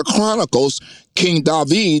according to Chronicles, King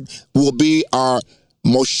David will be our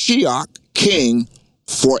Moshiach king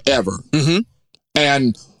forever.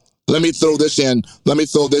 And let me throw this in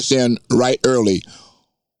right early.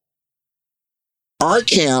 Our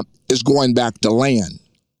camp is going back to land.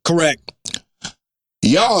 Correct.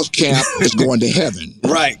 Y'all's camp is going to heaven.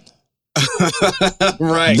 Right.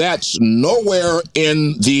 Right. That's nowhere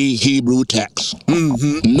in the Hebrew text.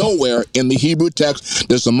 Nowhere in the Hebrew text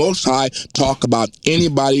does the Most High talk about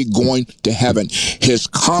anybody going to heaven. His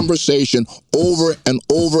conversation over and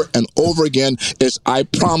over and over again is, I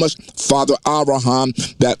promised Father Abraham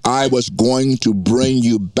that I was going to bring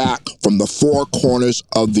you back from the four corners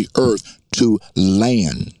of the earth to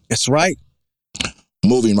land. That's right.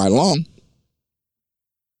 Moving right along.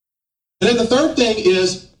 And then the third thing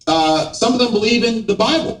is, some of them believe in the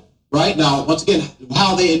Bible, right? Now, once again,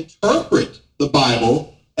 how they interpret the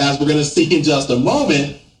Bible, as we're going to see in just a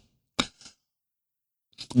moment.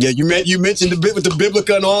 Yeah, you mentioned the bit with the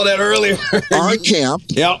Biblica and all that earlier. Our camp,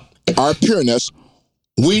 our pureness,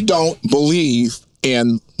 we don't believe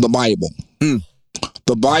in the Bible.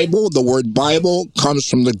 The Bible, the word Bible, comes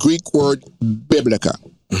from the Greek word biblica.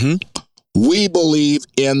 We believe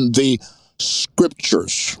in the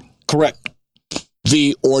scriptures. Correct.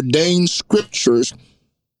 The ordained scriptures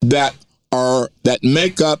that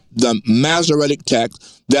make up the Masoretic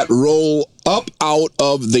text, that roll up out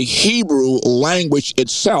of the Hebrew language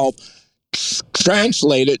itself,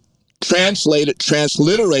 transliterated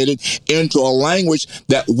into a language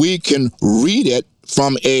that we can read it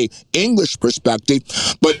from a English perspective.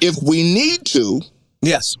 But if we need to,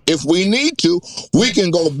 we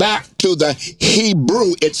can go back to the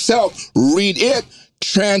Hebrew itself, read it,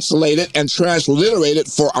 translate it, and transliterate it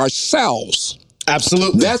for ourselves.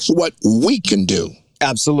 Absolutely. That's what we can do.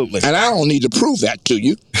 Absolutely. And I don't need to prove that to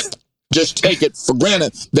you. Just take it for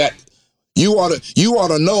granted that you ought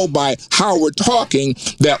to know by how we're talking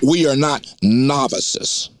that we are not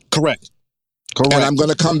novices. Correct. And I'm going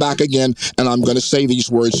to come back again, and I'm going to say these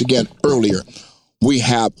words again earlier. We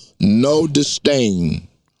have no disdain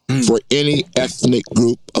for any ethnic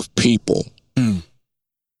group of people.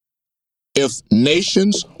 If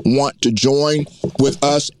nations want to join with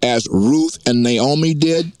us as Ruth and Naomi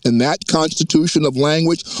did in that constitution of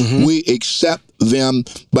language, we accept them,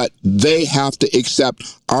 but they have to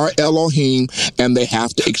accept our Elohim, and they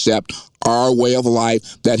have to accept our way of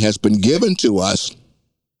life that has been given to us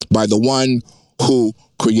by the one who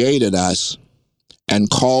created us and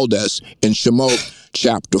called us in Shemot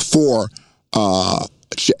chapter 4,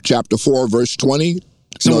 verse 20.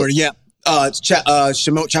 Somewhere,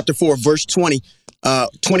 Shemot chapter 4, verse 20,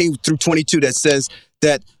 20 through 22, that says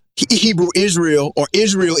that Hebrew Israel, or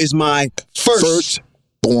Israel, is my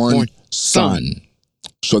firstborn son.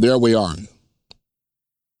 So there we are.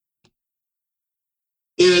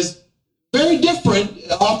 Is very different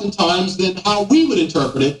oftentimes than how we would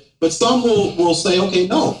interpret it. But some will say, okay,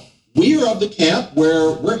 no, we are of the camp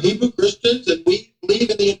where we're Hebrew Christians and we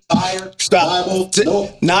believe in the entire Bible.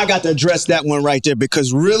 No. Now I got to address that one right there,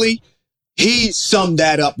 because really, he summed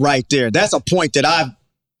that up right there. That's a point that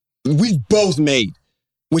we've both made,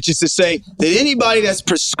 which is to say that anybody that's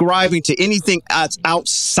prescribing to anything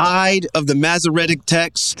outside of the Masoretic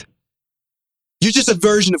text, you're just a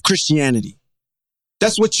version of Christianity.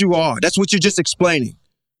 That's what you are. That's what you're just explaining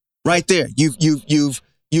right there.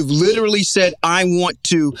 You've literally said, I want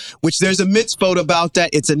to, which there's a mitzvot about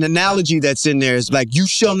that. It's an analogy that's in there. It's like, you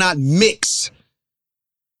shall not mix.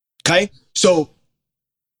 Okay? So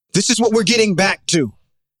this is what we're getting back to,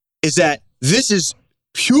 is that this is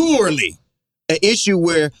purely an issue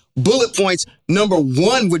where bullet points number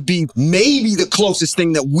one would be maybe the closest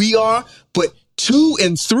thing that we are, but 2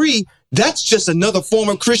 and 3, that's just another form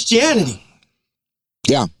of Christianity.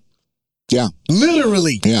 Yeah. Yeah.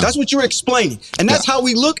 Literally. Yeah. That's what you're explaining. And that's how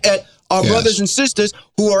we look at our brothers and sisters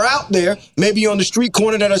who are out there, maybe on the street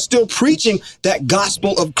corner, that are still preaching that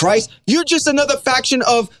gospel of Christ. You're just another faction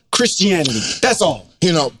of Christianity. That's all.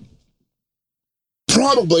 You know,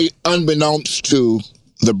 probably unbeknownst to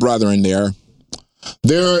the brethren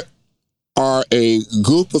there are a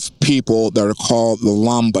group of people that are called the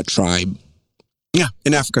Lamba tribe. Yeah,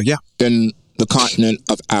 in Africa, yeah. In the continent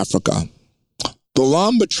of Africa. The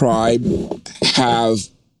Lamba tribe have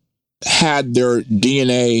had their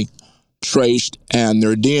DNA traced, and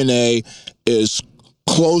their DNA is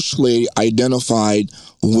closely identified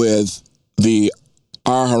with the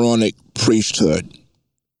Aaronic priesthood.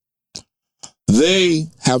 They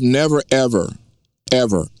have never, ever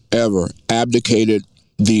abdicated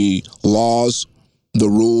the laws, the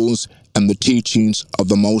rules, and the teachings of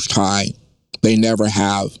the Most High. They never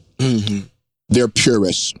have. Mm-hmm. They're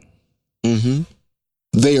purists. Mm-hmm.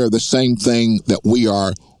 They are the same thing that we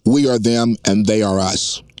are. We are them, and they are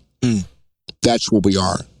us. Mm. That's what we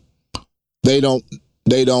are. They don't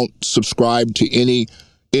subscribe to any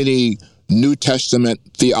New Testament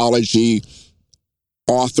theology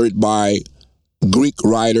authored by Greek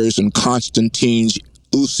writers and Constantine's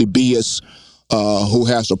Eusebius, who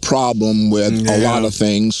has a problem with a lot of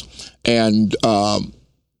things, and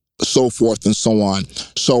so forth and so on.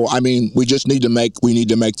 So, I mean, we need to make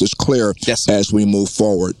this clear as we move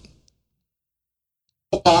forward.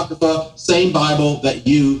 Apocrypha, same Bible that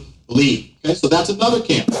you believe. Okay, so that's another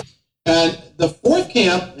camp. And the fourth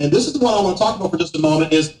camp, and this is the one I want to talk about for just a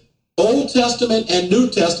moment, is Old Testament and New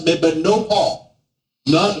Testament, but no Paul.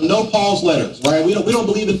 No Paul's letters, right? We don't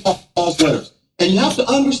believe in Paul's letters. And you have to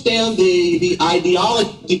understand the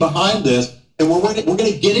ideology behind this, and we're going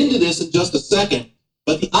to get into this in just a second.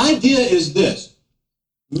 But the idea is this.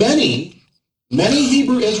 Many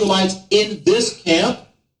Hebrew Israelites in this camp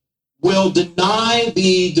will deny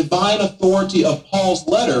the divine authority of Paul's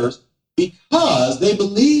letters because they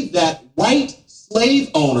believe that white slave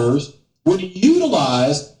owners would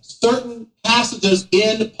utilize certain passages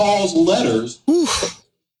in Paul's letters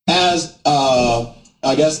as,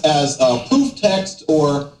 proof text,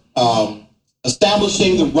 or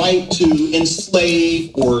establishing the right to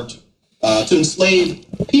enslave, or to enslave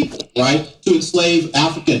people, right? To enslave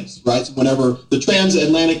Africans, right? So whenever the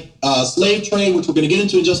transatlantic slave trade, which we're going to get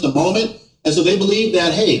into in just a moment. And so they believe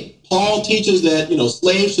that, hey, Paul teaches that,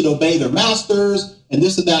 slaves should obey their masters and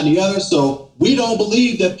this and that and the other. So we don't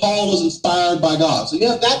believe that Paul was inspired by God. So you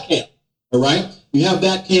have that camp, all right? You have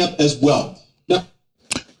that camp as well. Now,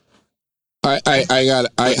 I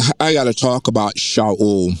got to talk about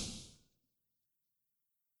Shaul.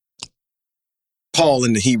 Paul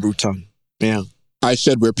in the Hebrew tongue. Yeah. I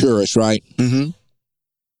said we're purists, right? Mm-hmm.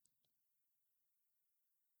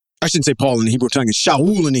 I shouldn't say Paul in the Hebrew tongue. It's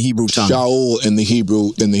Shaul in the Hebrew tongue. Shaul in the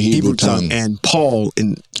Hebrew tongue. And Paul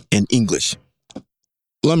in English.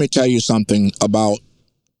 Let me tell you something about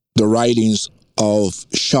the writings of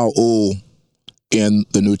Shaul in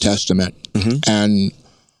the New Testament. Mm-hmm. And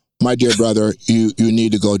my dear brother, you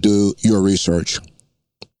need to go do your research.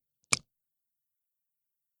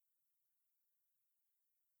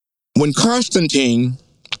 When Constantine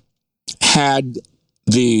had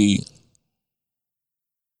the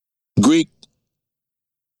Greek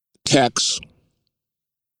text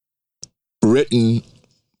written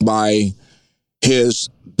by his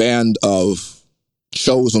band of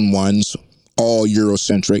chosen ones, all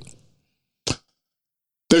Eurocentric,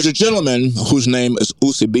 there's a gentleman whose name is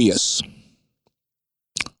Eusebius.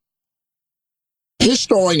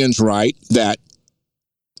 Historians write that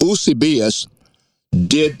Eusebius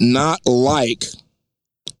did not like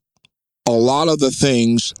a lot of the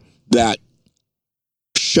things that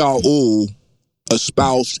Shaul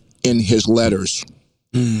espoused in his letters.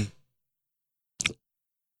 Mm.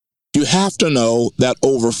 You have to know that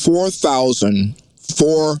over 400,000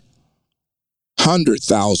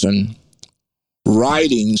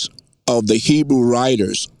 writings of the Hebrew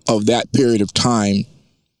writers of that period of time,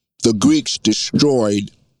 the Greeks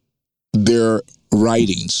destroyed their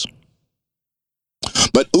writings.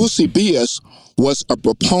 But Eusebius was a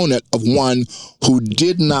proponent of one who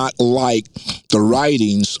did not like the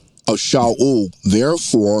writings of Shaul.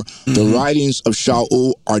 Therefore, the writings of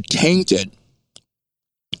Shaul are tainted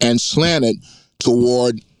and slanted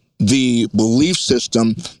toward the belief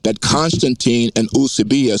system that Constantine and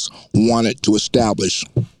Eusebius wanted to establish.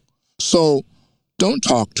 So, don't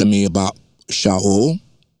talk to me about Shaul.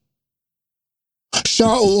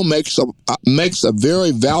 Shaul makes a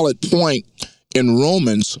very valid point in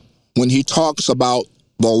Romans when he talks about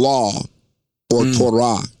the law or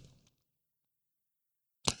Torah.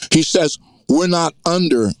 He says, we're not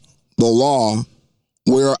under the law,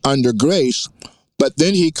 we're under grace. But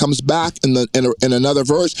then he comes back in another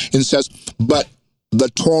verse and says, but the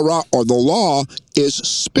Torah or the law is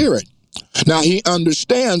spirit. Now, he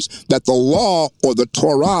understands that the law or the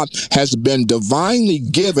Torah has been divinely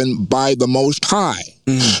given by the Most High.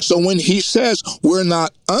 So when he says we're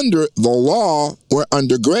not under the law, we're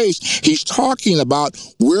under grace, he's talking about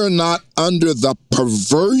we're not under the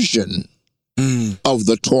perversion of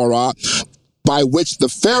the Torah, by which the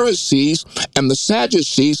Pharisees and the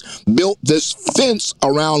Sadducees built this fence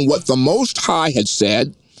around what the Most High had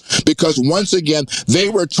said, because once again, they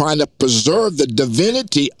were trying to preserve the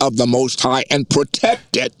divinity of the Most High and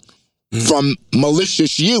protect it from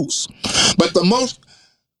malicious use. But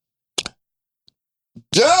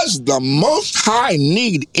does the Most High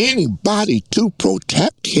need anybody to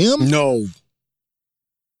protect him? No.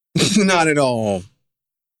 Not at all.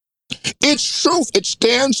 It's truth. It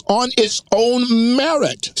stands on its own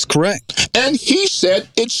merit. It's correct. And he said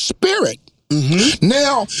it's spirit.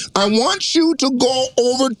 Now, I want you to go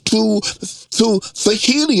over to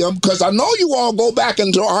Thehelium, because I know you all go back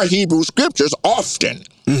into our Hebrew scriptures often.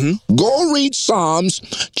 Go read Psalms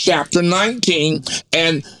chapter 19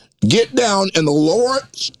 and get down in the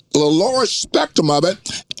lower spectrum of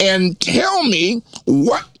it and tell me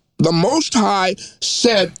what the Most High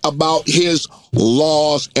said about his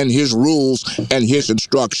laws and his rules and his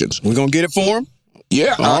instructions. We're going to get it for him?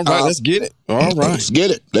 Yeah. All right, let's get it. All right. Let's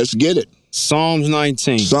get it. Let's get it. Psalms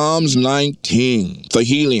 19. Psalms 19.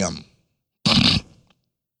 Thehelium.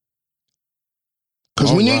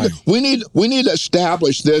 Because we need to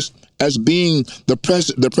establish this as being the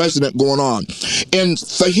precedent going on. In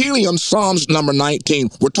Thehelium, Psalms number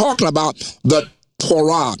 19, we're talking about the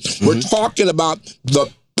Torah. We're talking about the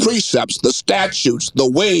precepts, the statutes, the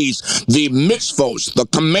ways, the mitzvos, the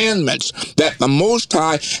commandments that the Most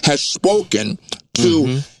High has spoken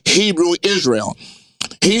to Hebrew Israel.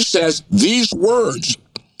 He says these words,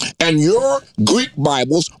 and your Greek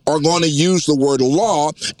Bibles are going to use the word law,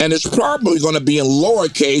 and it's probably going to be in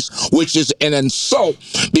lowercase, which is an insult,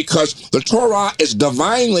 because the Torah is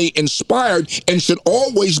divinely inspired and should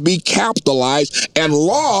always be capitalized, and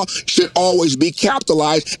law should always be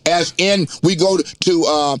capitalized, as in, we go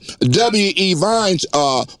to W.E. Vine's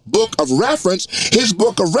book of reference. His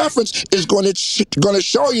book of reference is going to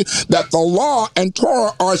show you that the law and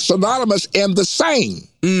Torah are synonymous and the same.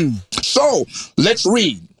 So, let's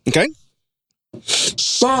read. Okay.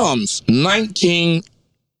 Psalms 19,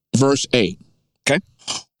 verse 8. Okay.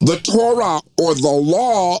 The Torah, or the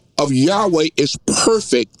law of Yahweh, is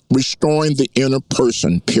perfect, restoring the inner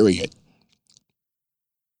person, period.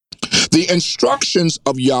 The instructions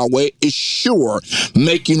of Yahweh is sure,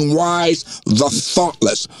 making wise the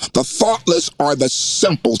thoughtless. The thoughtless are the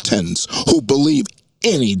simpletons who believe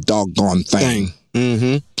any doggone thing.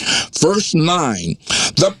 Verse 9,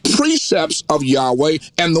 the precepts of Yahweh,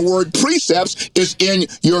 and the word precepts is in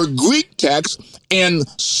your Greek text in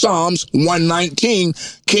Psalms 119.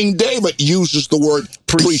 King David uses the word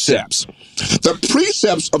precepts. The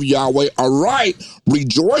precepts of Yahweh are right,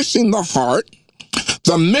 rejoicing the heart.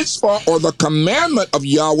 The mitzvah, or the commandment of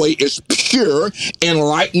Yahweh, is pure,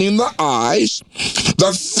 enlightening the eyes.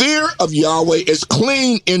 The fear of Yahweh is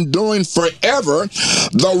clean, enduring forever.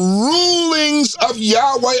 The rulings of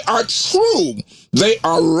Yahweh are true. They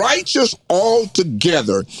are righteous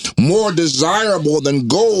altogether, more desirable than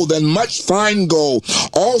gold, than much fine gold,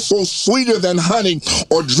 also sweeter than honey,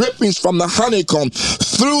 or drippings from the honeycomb.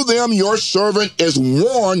 Through them your servant is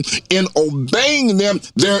warned. In obeying them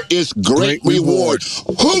there is great reward.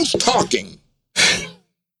 Who's talking?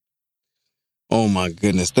 Oh my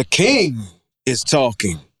goodness. The king is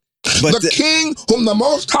talking. But the king whom the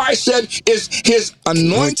Most High said is his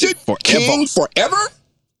anointed king forever?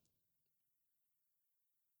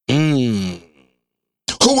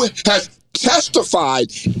 Who has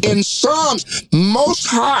testified in Psalms, Most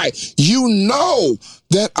High, you know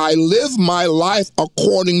that I live my life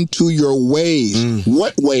according to your ways.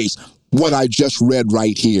 What ways? What I just read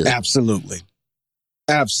right here. Absolutely.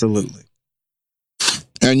 Absolutely.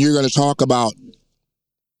 And you're going to talk about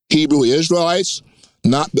Hebrew Israelites?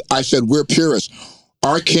 I said we're purists.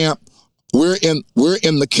 Our camp, we're in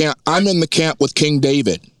the camp. I'm in the camp with King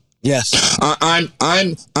David. Yes. I'm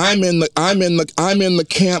in the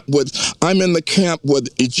camp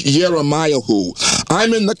with Jeremiah.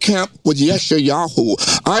 I'm in the camp with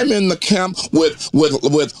Yeshayahu. I'm in the camp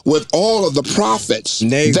with all of the prophets.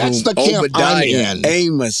 Nahum, that's the camp Obadiah, I'm in.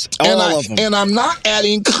 Amos, all of them. And I'm not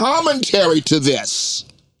adding commentary to this.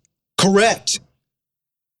 Correct.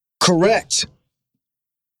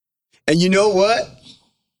 And you know what?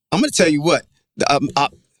 I'm going to tell you what.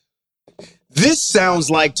 This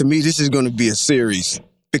sounds like, to me, this is going to be a series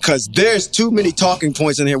because there's too many talking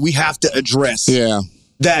points in here we have to address. Yeah.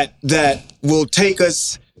 That will take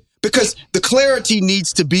us, because the clarity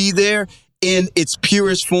needs to be there in its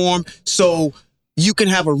purest form so you can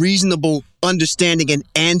have a reasonable understanding and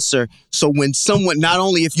answer. So when someone, not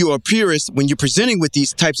only if you're a purist, when you're presenting with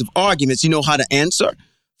these types of arguments, you know how to answer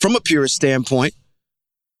from a purist standpoint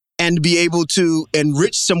and be able to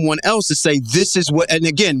enrich someone else to say, this is what, and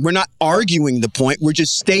again, we're not arguing the point. We're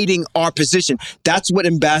just stating our position. That's what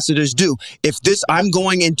ambassadors do. If I'm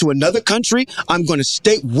going into another country, I'm going to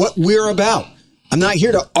state what we're about. I'm not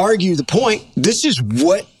here to argue the point. This is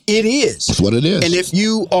what it is. That's what it is. And if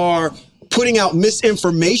you are putting out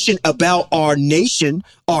misinformation about our nation,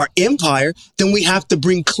 our empire, then we have to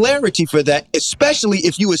bring clarity for that, especially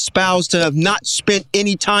if you espouse to have not spent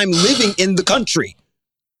any time living in the country.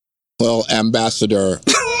 Well, Ambassador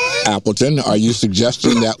Appleton, are you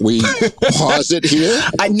suggesting that we pause it here?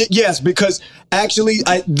 Yes, because actually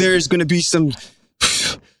there's going to be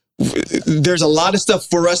there's a lot of stuff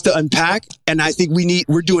for us to unpack, and I think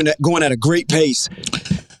we're going at a great pace.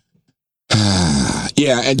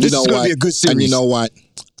 Yeah, and this you know is going what? to be a good series. And you know what?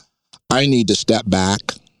 I need to step back,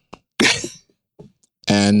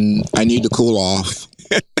 and I need to cool off,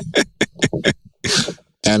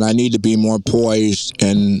 and I need to be more poised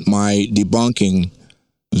in my debunking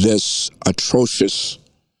this atrocity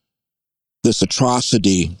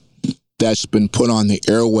that's been put on the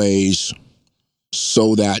airways,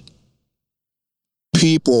 so that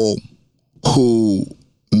people who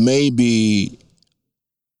maybe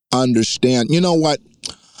understand, you know what?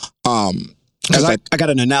 I got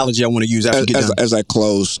an analogy I want to use after we get done. As I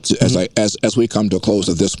close, as we come to a close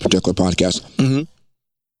of this particular podcast,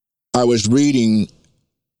 I was reading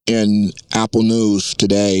in Apple News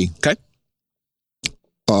today,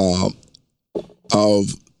 of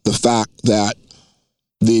the fact that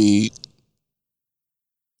the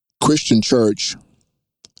Christian church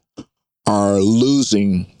are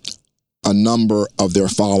losing a number of their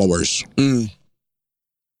followers.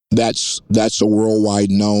 That's a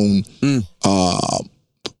worldwide known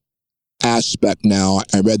aspect now.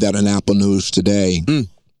 I read that in Apple News today.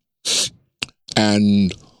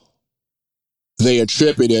 And they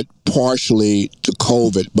attribute it partially to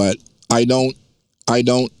COVID, but I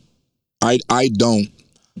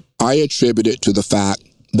attribute it to the fact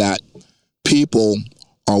that people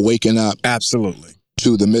are waking up absolutely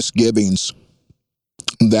to the misgivings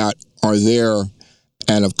that are there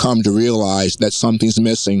and have come to realize that something's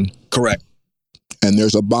missing. Correct. And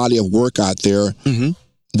there's a body of work out there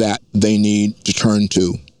that they need to turn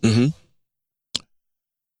to.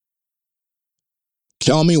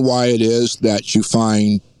 Tell me why it is that you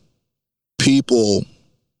find people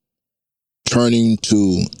turning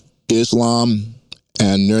to Islam,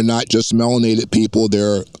 and they're not just melanated people,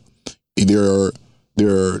 they're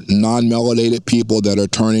non-melanated people that are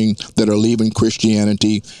leaving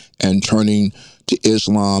Christianity and turning to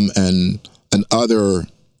Islam and other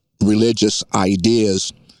religious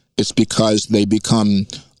ideas. It's because they become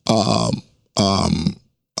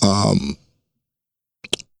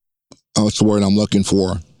what's the word I'm looking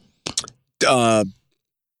for?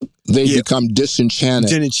 They become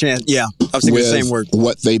disenchanted. Yeah, I was thinking the same word.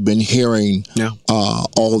 What they've been hearing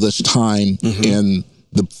all this time in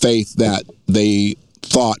the faith that they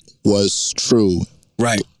thought was true.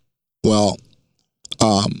 Right. Well,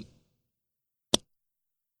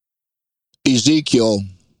 Ezekiel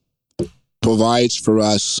provides for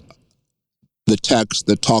us the text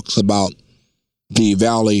that talks about the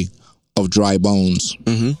valley of dry bones.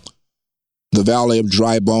 The valley of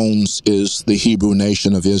dry bones is the Hebrew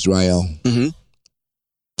nation of Israel.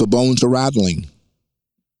 The bones are rattling.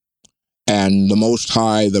 And the Most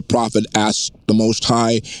High, the prophet asks the Most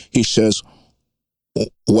High, he says,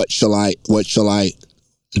 what shall I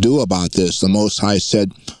do about this? The Most High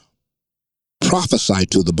said, prophesy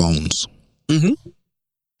to the bones.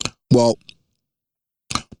 Well,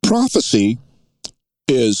 prophecy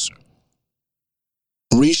is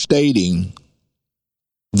restating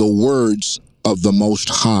the words of the Most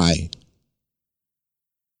High,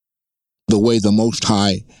 the way the Most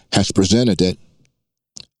High has presented it,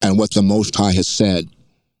 and what the Most High has said.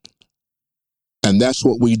 And that's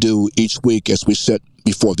what we do each week as we sit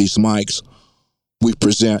before these mics. We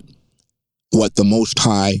present what the Most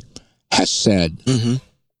High has said.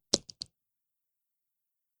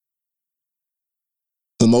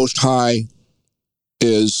 The Most High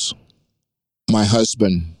is my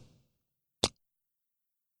husband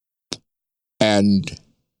and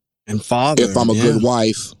father. If I'm a good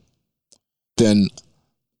wife, then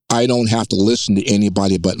I don't have to listen to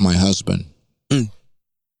anybody but my husband.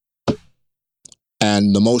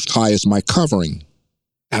 And the Most High is my covering.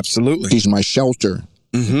 Absolutely. He's my shelter,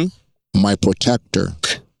 my protector,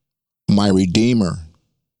 my redeemer.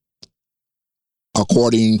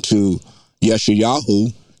 According to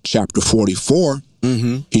Yeshayahu, chapter 44,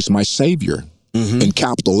 he's my savior, in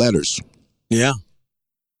capital letters. Yeah.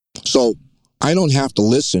 So I don't have to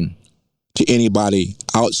listen to anybody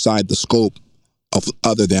outside the scope of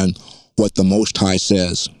other than what the Most High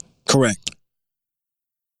says. Correct.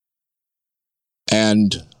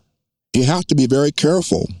 And you have to be very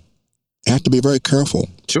careful. You have to be very careful.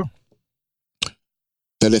 Sure.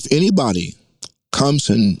 That if anybody comes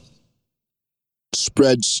and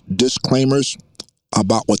spreads disclaimers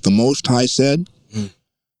about what the Most High said,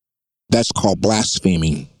 that's called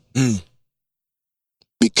blaspheming.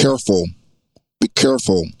 Be careful. Be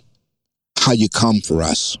careful how you come for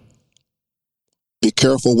us. Be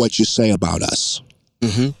careful what you say about us.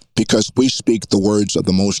 Because we speak the words of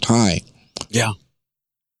the Most High. Yeah.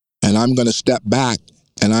 And I'm going to step back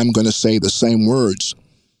and I'm going to say the same words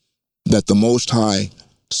that the Most High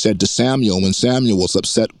said to Samuel when Samuel was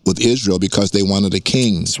upset with Israel because they wanted a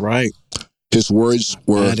king. That's right. His words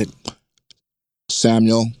were,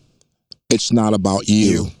 Samuel, it's not about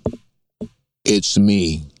you. It's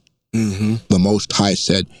me. The Most High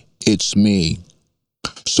said, it's me.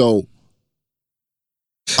 So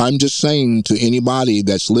I'm just saying to anybody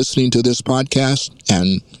that's listening to this podcast,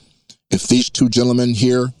 and if these two gentlemen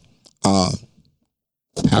here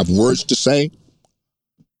have words to say,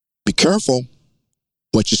 be careful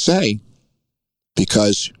what you say,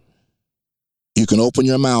 because you can open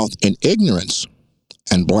your mouth in ignorance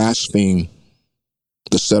and blaspheme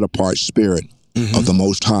the set-apart spirit of the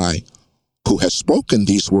Most High, who has spoken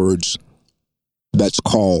these words that's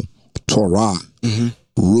called Torah,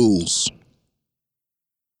 rules,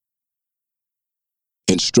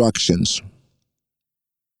 instructions,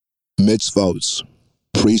 mitzvot,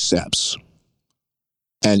 precepts,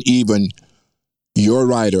 and even your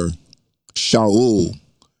writer, Shaul,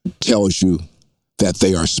 tells you that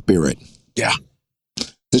they are spirit. Yeah.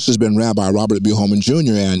 This has been Rabbi Robert B. Holman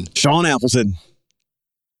Jr. and Sean Appleton.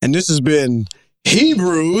 And this has been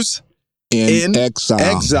Hebrews in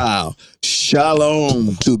Exile.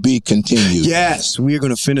 Shalom. To be continued. Yes, we are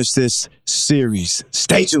going to finish this series.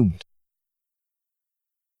 Stay tuned.